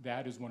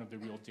that is one of the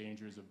real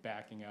dangers of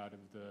backing out of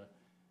the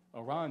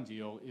Iran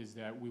deal, is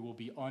that we will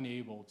be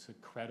unable to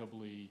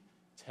credibly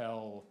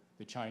tell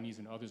the Chinese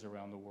and others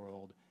around the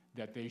world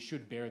that they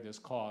should bear this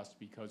cost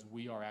because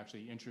we are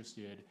actually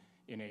interested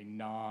in a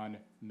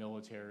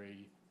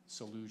non-military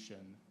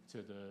solution to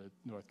the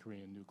North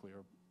Korean nuclear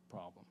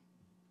problem.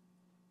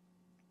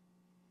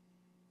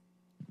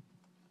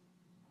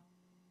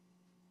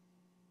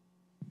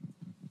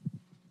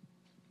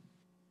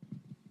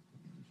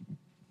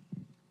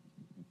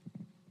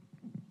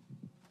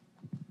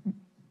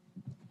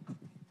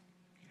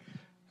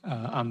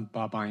 I'm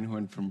Bob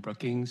Einhorn from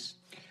Brookings.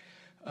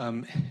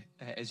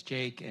 As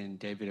Jake and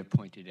David have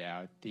pointed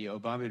out, the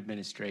Obama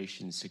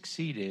administration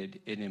succeeded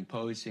in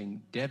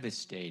imposing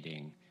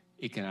devastating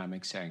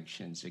economic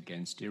sanctions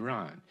against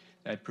Iran.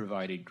 That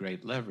provided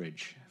great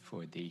leverage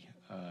for the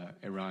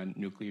Iran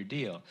nuclear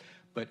deal,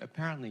 but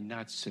apparently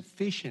not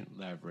sufficient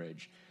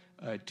leverage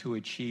to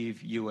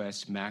achieve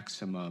U.S.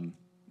 maximum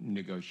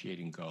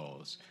negotiating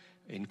goals,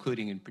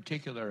 including in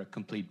particular a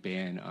complete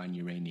ban on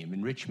uranium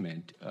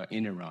enrichment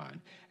in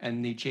Iran.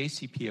 And the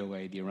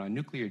JCPOA, the Iran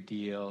nuclear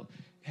deal,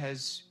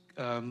 has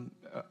a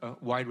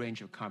wide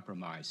range of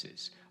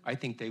compromises. I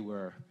think they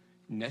were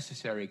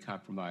necessary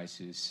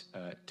compromises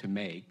to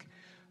make,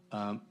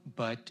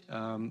 but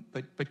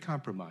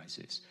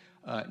compromises.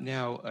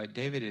 Now,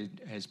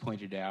 David has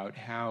pointed out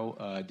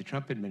how the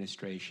Trump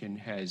administration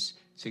has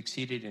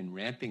succeeded in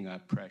ramping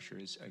up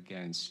pressures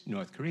against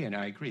North Korea, and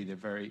I agree, they're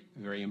very,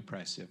 very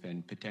impressive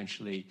and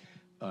potentially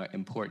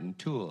important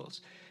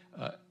tools.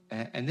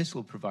 And this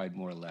will provide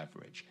more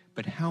leverage.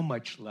 But how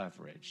much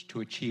leverage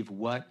to achieve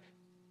what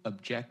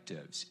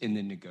objectives in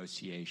the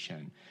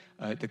negotiation?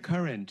 The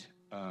current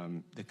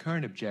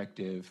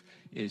objective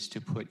is to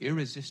put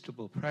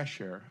irresistible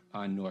pressure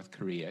on North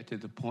Korea to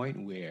the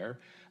point where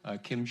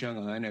Kim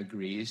Jong-un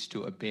agrees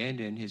to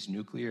abandon his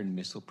nuclear and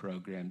missile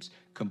programs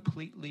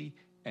completely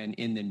and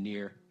in the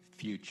near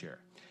future.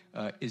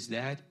 Is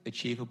that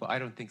achievable? I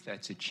don't think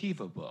that's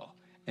achievable.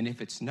 And if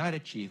it's not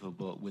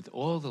achievable with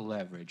all the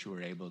leverage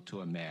we're able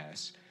to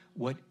amass,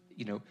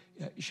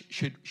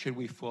 should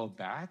we fall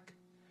back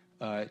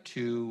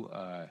to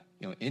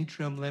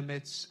interim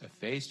limits, a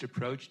phased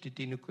approach to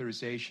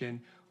denuclearization,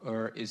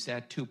 or is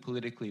that too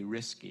politically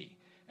risky?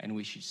 And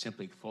we should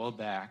simply fall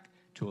back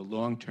to a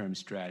long-term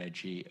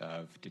strategy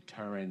of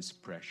deterrence,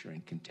 pressure,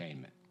 and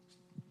containment.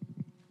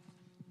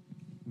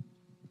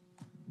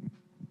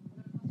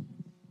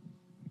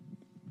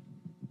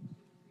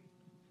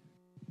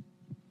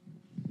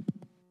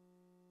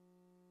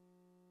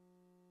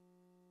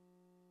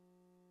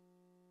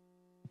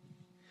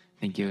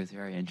 Thank you. It's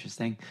very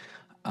interesting.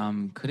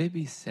 Could it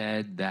be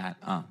said that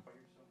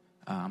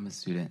I'm a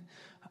student?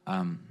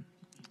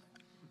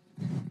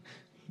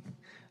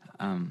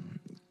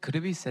 Could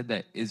it be said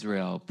that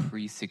Israel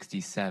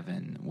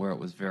pre-67, where it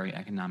was very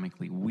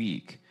economically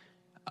weak,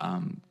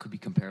 could be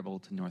comparable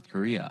to North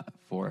Korea?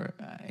 For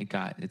it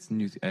got its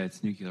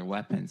nuclear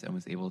weapons and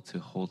was able to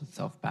hold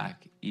itself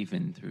back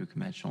even through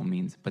conventional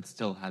means, but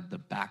still had the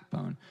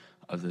backbone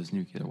of those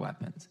nuclear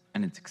weapons,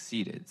 and it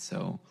succeeded.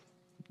 So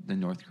the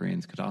North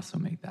Koreans could also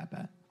make that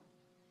bet.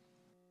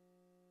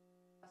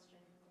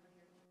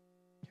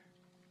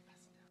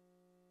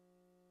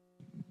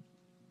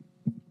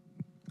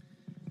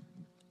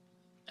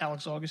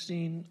 Alex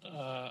Augustine,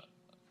 I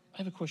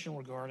have a question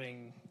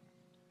regarding,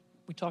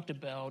 we talked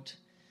about,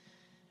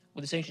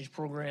 with the sanctions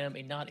program,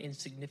 a not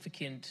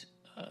insignificant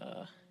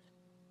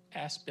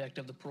aspect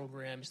of the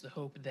program is the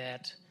hope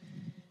that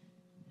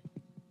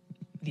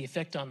the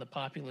effect on the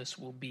populace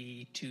will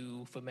be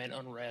to foment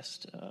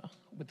unrest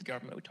with the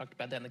government. We talked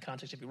about that in the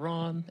context of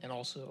Iran, and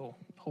also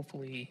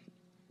hopefully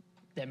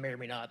that may or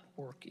may not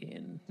work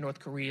in North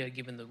Korea,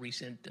 given the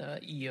recent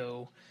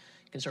EO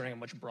concerning a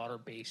much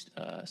broader-based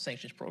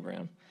sanctions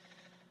program.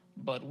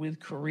 But with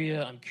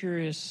Korea, I'm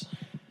curious,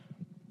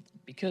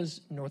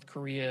 because North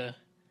Korea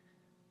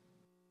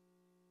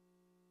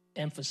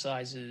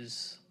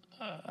emphasizes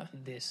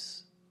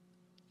this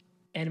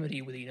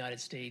enmity with the United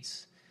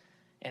States,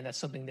 and that's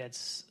something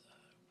that's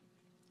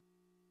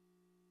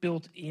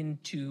built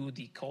into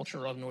the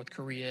culture of North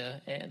Korea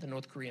and the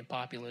North Korean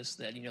populace,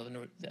 that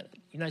that the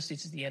United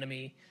States is the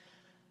enemy,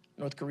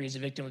 North Korea is a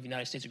victim of the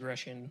United States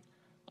aggression,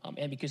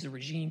 and because the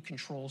regime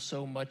controls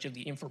so much of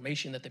the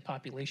information that the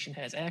population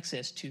has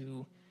access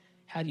to,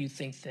 how do you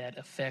think that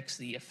affects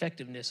the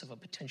effectiveness of a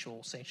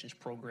potential sanctions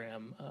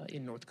program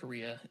in North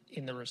Korea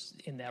in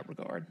that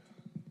regard?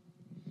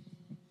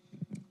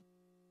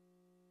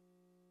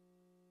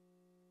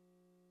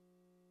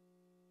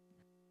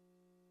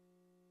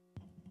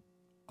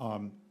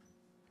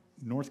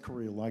 North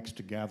Korea likes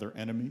to gather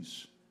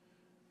enemies.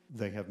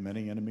 They have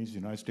many enemies. The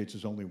United States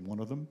is only one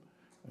of them.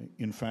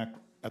 In fact,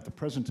 at the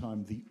present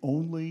time, the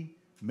only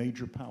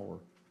major power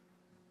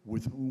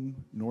with whom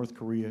North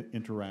Korea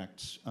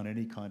interacts on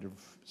any kind of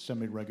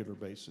semi-regular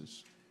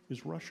basis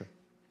is Russia.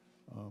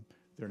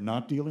 They're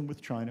not dealing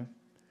with China.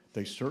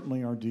 They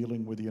certainly are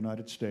dealing with the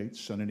United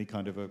States on any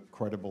kind of a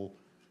credible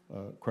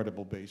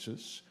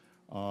basis.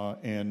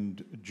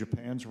 And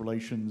Japan's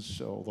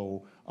relations,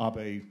 although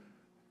Abe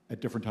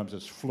at different times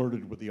has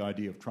flirted with the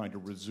idea of trying to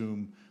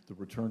resume the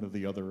return of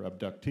the other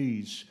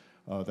abductees,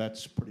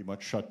 that's pretty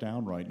much shut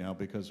down right now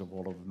because of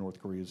all of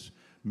North Korea's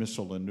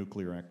missile and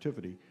nuclear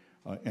activity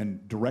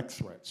and direct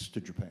threats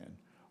to Japan.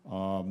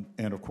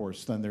 And of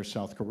course, then there's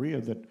South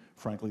Korea that,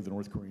 frankly, the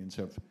North Koreans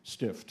have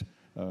stiffed,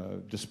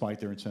 despite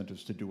their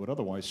incentives to do it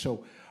otherwise.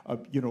 So,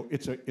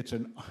 it's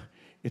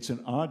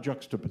an odd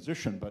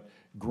juxtaposition, but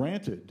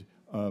granted,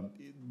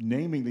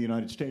 naming the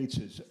United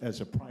States as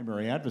a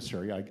primary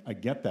adversary, I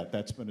get that.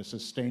 That's been a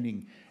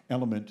sustaining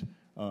element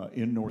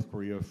in North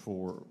Korea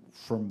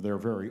from their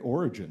very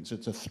origins.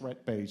 It's a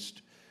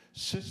threat-based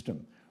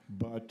system.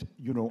 But,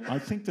 I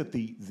think that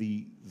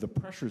the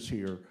pressures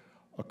here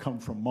come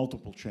from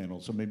multiple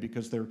channels. I mean,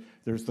 because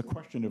there's the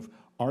question of,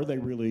 are they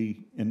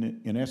really,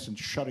 in essence,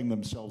 shutting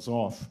themselves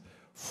off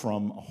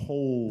from a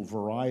whole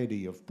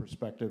variety of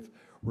prospective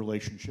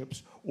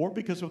relationships, or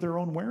because of their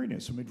own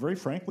wariness? I mean, very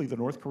frankly, the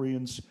North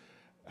Koreans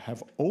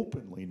have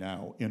openly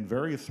now, in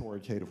very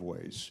authoritative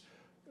ways,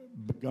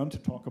 begun to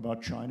talk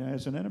about China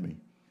as an enemy.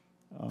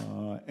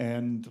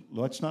 And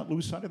let's not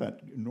lose sight of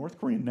that. North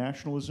Korean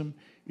nationalism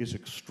is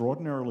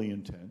extraordinarily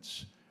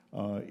intense,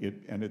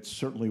 and it's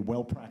certainly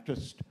well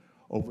practiced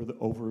over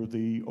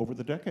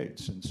the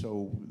decades. And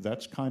so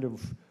that's kind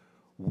of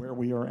where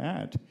we are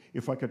at.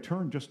 If I could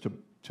turn just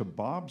to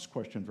Bob's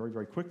question very,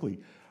 very quickly.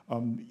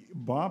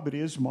 Bob, it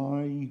is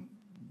my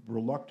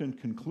reluctant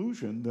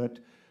conclusion that,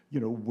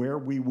 where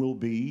we will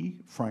be,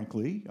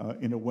 frankly,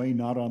 in a way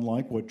not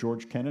unlike what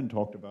George Kennan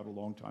talked about a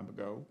long time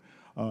ago,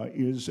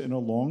 is in a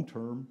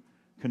long-term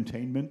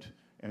containment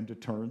and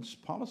deterrence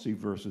policy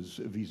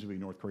vis-a-vis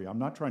North Korea. I'm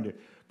not trying to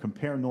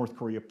compare North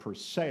Korea per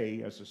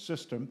se as a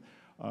system.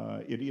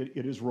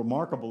 It is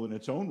remarkable in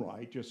its own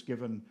right, just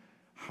given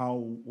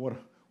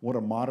what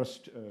a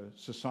modest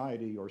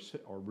society or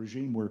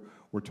regime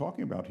we're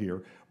talking about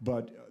here.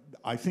 But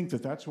I think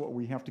that that's what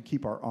we have to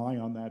keep our eye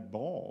on, that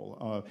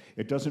ball.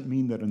 It doesn't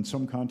mean that in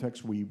some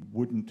contexts we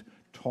wouldn't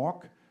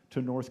talk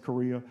to North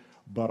Korea,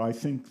 but I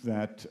think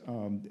that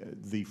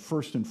the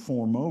first and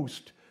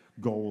foremost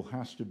goal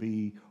has to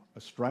be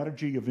a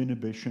strategy of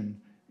inhibition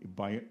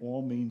by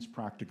all means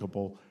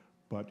practicable,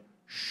 but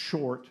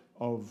short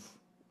of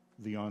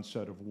the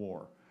onset of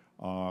war.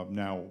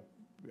 Now,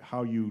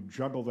 how you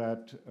juggle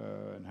that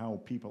and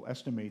how people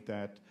estimate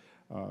that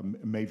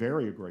may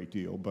vary a great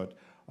deal, but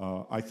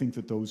I think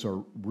that those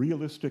are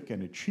realistic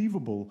and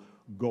achievable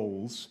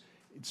goals.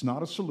 It's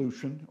not a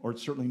solution, or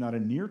it's certainly not a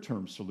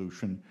near-term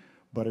solution,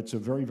 but it's a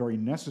very, very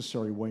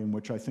necessary way in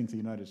which I think the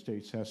United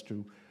States has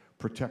to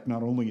protect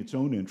not only its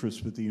own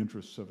interests, but the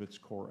interests of its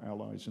core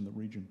allies in the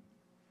region.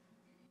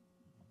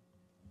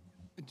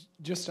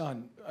 Just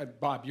on,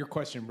 Bob, your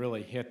question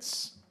really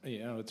hits,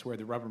 it's where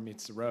the rubber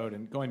meets the road.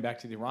 And going back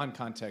to the Iran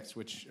context,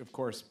 which, of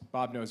course,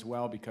 Bob knows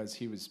well because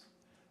he was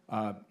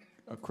a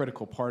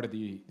critical part of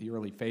the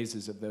early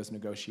phases of those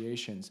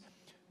negotiations,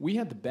 we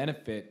had the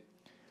benefit,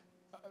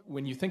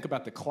 when you think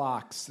about the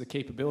clocks, the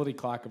capability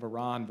clock of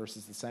Iran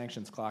versus the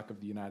sanctions clock of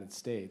the United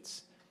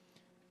States,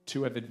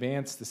 to have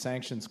advanced the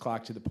sanctions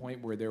clock to the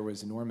point where there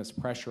was enormous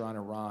pressure on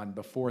Iran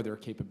before their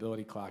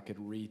capability clock had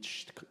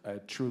reached a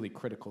truly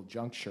critical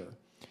juncture.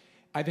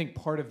 I think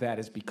part of that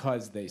is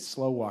because they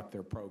slow-walked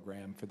their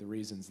program for the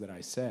reasons that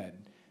I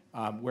said,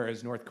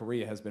 whereas North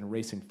Korea has been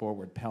racing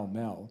forward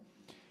pell-mell.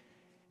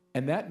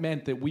 And that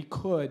meant that we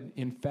could,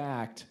 in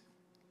fact,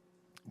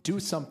 do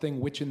something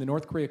which in the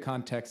North Korea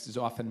context is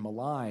often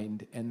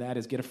maligned, and that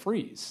is get a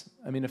freeze.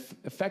 I mean,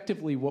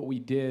 effectively what we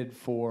did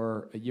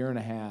for a year and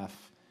a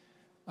half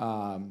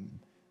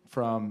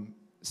from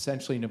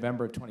essentially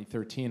November of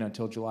 2013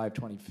 until July of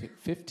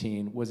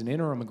 2015 was an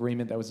interim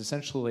agreement that was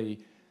essentially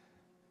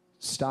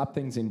stop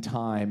things in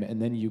time,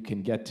 and then you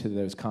can get to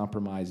those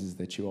compromises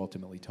that you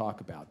ultimately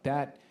talk about.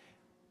 That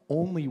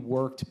only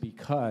worked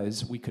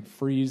because we could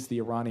freeze the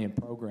Iranian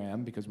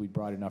program because we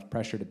brought enough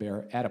pressure to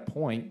bear at a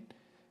point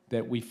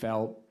that we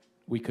felt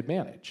we could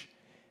manage.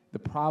 The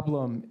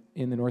problem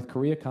in the North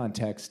Korea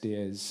context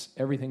is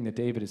everything that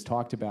David has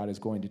talked about is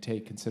going to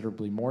take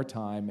considerably more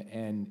time,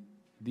 and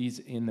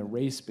in the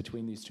race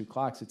between these two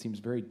clocks, it seems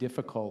very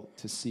difficult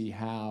to see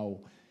how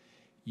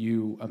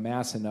you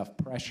amass enough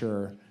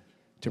pressure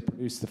to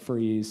produce the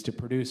freeze, to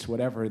produce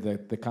whatever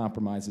the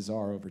compromises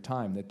are over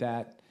time,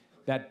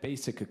 that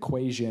basic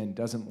equation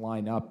doesn't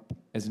line up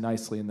as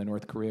nicely in the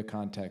North Korea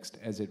context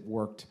as it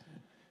worked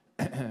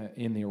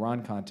in the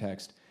Iran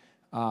context.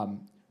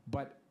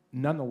 But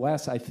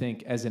nonetheless, I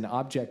think as an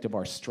object of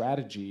our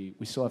strategy,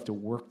 we still have to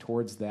work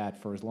towards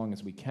that for as long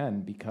as we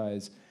can,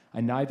 because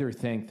I neither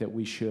think that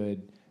we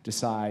should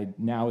decide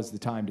now is the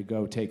time to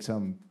go take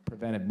some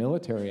preventive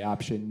military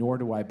option, nor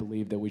do I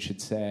believe that we should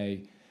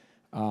say,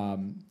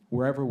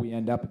 wherever we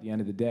end up at the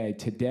end of the day,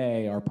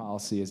 today our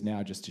policy is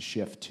now just to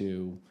shift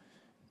to,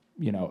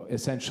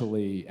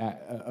 essentially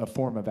a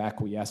form of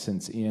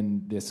acquiescence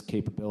in this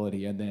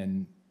capability and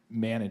then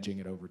managing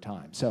it over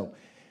time. So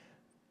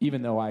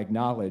even though I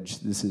acknowledge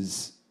this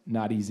is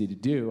not easy to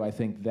do, I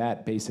think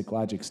that basic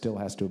logic still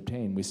has to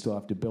obtain. We still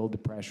have to build the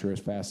pressure as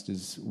fast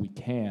as we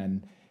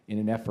can in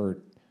an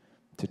effort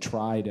to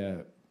try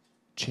to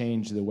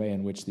change the way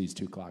in which these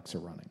two clocks are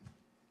running.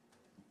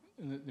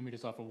 Let me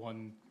just offer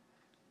one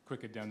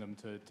quick addendum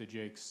to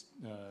Jake's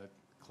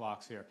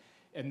clocks here,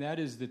 and that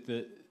is that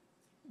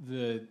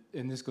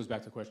and this goes back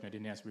to the question I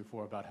didn't answer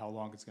before about how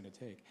long it's going to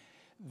take.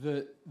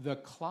 The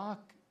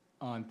clock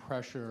on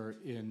pressure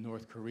in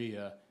North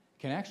Korea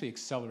can actually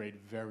accelerate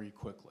very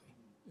quickly,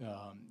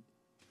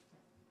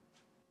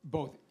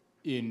 both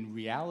in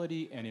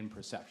reality and in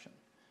perception.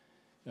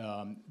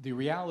 The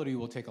reality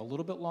will take a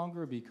little bit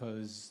longer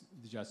because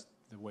just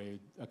the way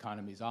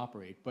economies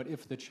operate. But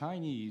if the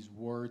Chinese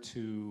were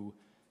to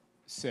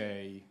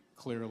say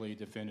clearly,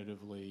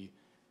 definitively,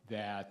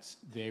 that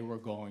they were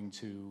going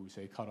to,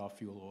 say, cut off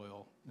fuel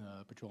oil,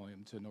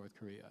 petroleum to North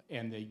Korea,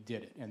 and they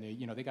did it, and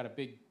they got a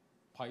big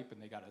pipe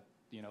and they got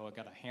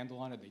a handle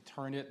on it, they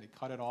turn it, they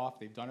cut it off,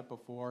 they've done it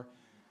before,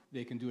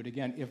 they can do it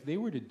again. If they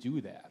were to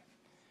do that,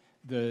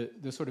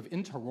 the sort of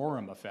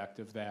interim effect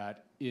of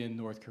that in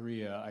North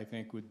Korea, I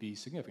think, would be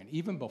significant.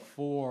 Even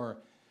before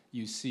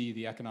you see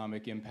the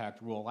economic impact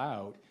roll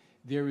out,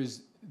 there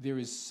is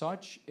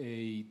such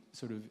a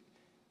sort of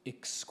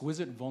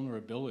exquisite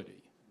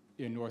vulnerability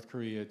in North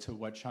Korea to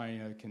what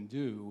China can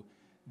do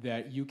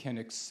that you can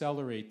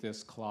accelerate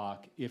this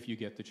clock if you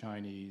get the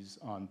Chinese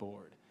on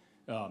board.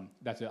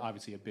 That's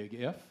obviously a big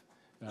if.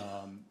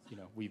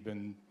 We've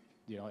been,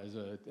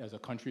 as a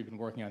country, been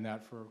working on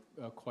that for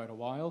quite a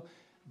while.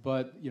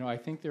 But I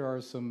think there are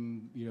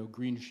some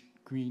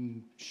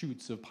green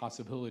shoots of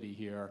possibility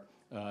here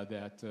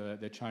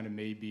that China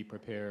may be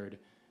prepared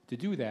to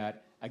do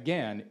that,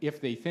 again, if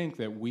they think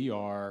that we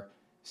are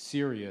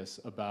serious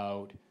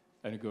about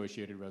a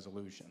negotiated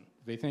resolution.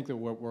 If they think that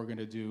what we're going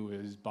to do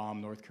is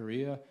bomb North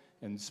Korea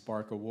and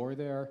spark a war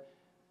there,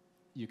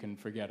 you can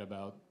forget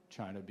about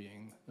China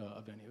being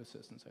of any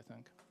assistance, I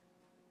think.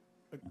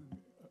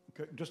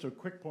 Just a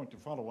quick point to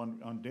follow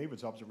on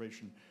David's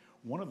observation.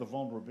 One of the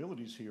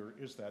vulnerabilities here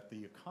is that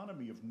the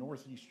economy of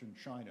northeastern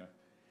China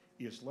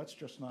is, let's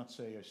just not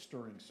say, a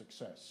stirring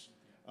success.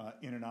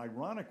 In an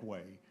ironic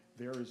way,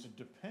 there is a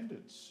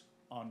dependence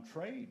on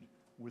trade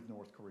with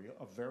North Korea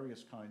of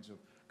various kinds of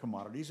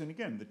commodities. And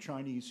again, the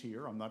Chinese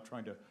here, I'm not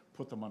trying to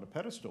put them on a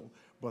pedestal,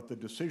 but the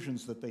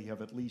decisions that they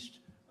have at least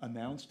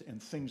announced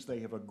and things they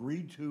have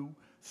agreed to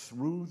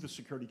through the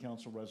Security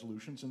Council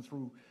resolutions and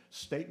through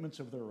statements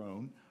of their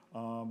own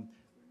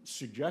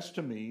suggest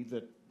to me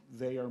that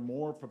they are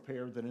more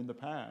prepared than in the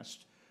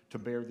past to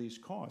bear these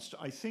costs.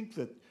 I think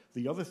that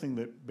the other thing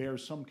that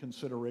bears some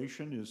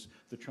consideration is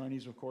the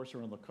Chinese, of course,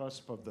 are on the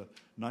cusp of the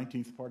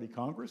 19th Party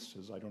Congress,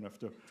 as I don't have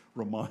to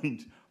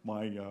remind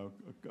my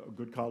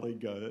good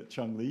colleague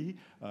Chung Lee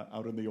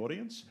out in the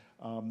audience.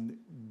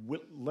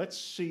 Let's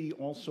see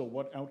also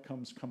what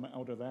outcomes come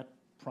out of that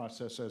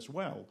process as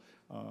well.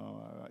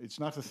 It's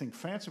not to think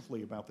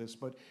fancifully about this,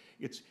 but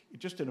it's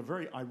just in a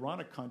very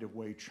ironic kind of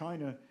way.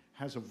 China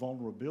has a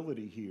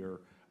vulnerability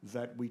here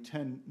that we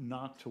tend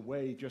not to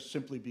weigh just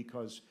simply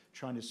because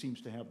China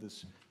seems to have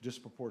this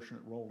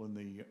disproportionate role in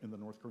the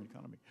North Korean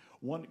economy.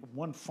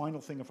 One final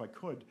thing, if I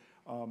could,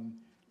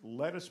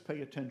 let us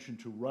pay attention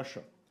to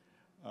Russia.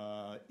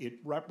 It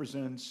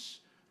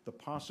represents the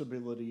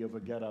possibility of a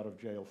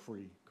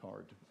get-out-of-jail-free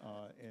card.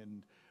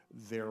 And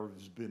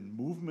there's been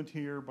movement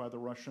here by the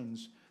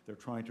Russians They're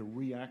trying to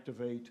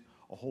reactivate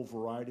a whole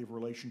variety of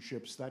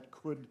relationships that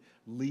could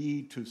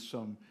lead to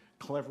some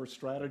clever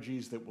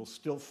strategies that will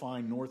still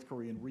find North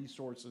Korean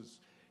resources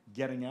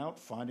getting out,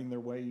 finding their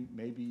way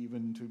maybe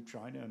even to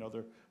China and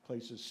other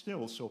places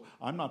still. So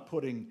I'm not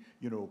putting,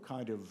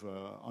 kind of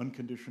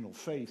unconditional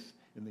faith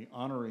in the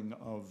honoring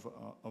of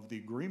the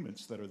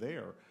agreements that are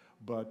there.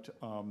 But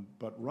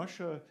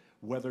Russia,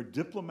 whether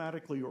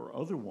diplomatically or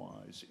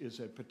otherwise, is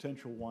a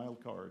potential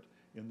wild card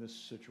in this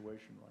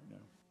situation right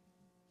now.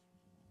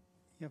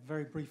 Yeah,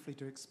 very briefly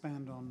to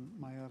expand on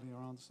my earlier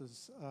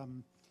answers.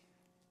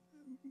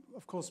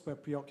 Of course, we're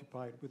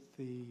preoccupied with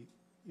the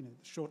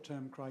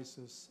short-term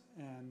crisis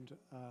and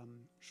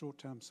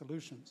short-term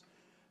solutions,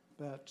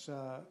 but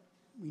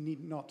we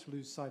need not to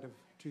lose sight of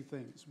two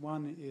things.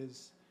 One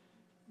is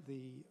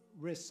the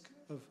risk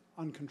of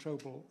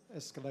uncontrollable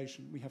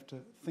escalation. We have to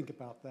think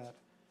about that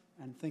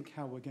and think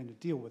how we're going to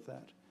deal with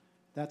that.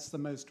 That's the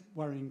most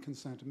worrying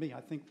concern to me.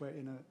 I think we're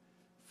in a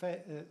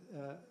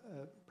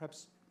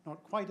perhaps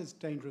not quite as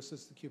dangerous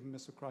as the Cuban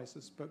Missile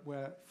Crisis, but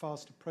we're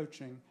fast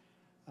approaching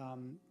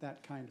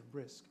that kind of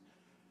risk.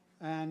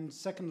 And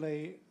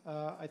secondly,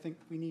 I think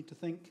we need to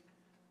think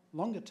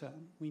longer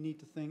term. We need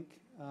to think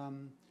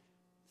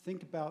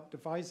about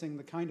devising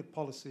the kind of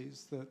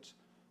policies that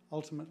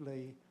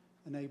ultimately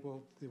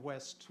enable the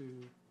West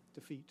to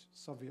defeat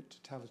Soviet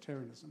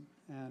totalitarianism.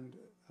 And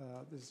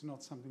this is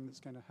not something that's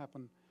going to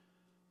happen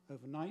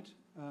overnight.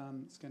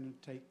 It's going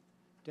to take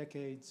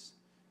decades,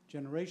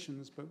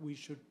 generations, but we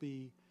should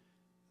be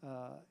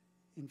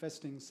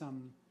investing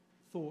some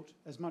thought,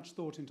 as much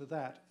thought into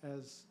that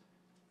as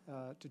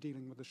to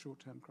dealing with the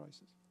short-term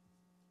crisis.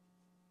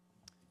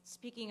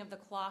 Speaking of the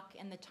clock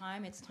and the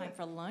time, it's time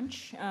for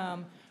lunch.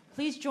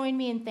 Please join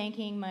me in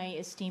thanking my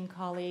esteemed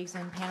colleagues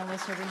and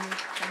panelists over here.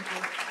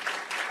 Thank you.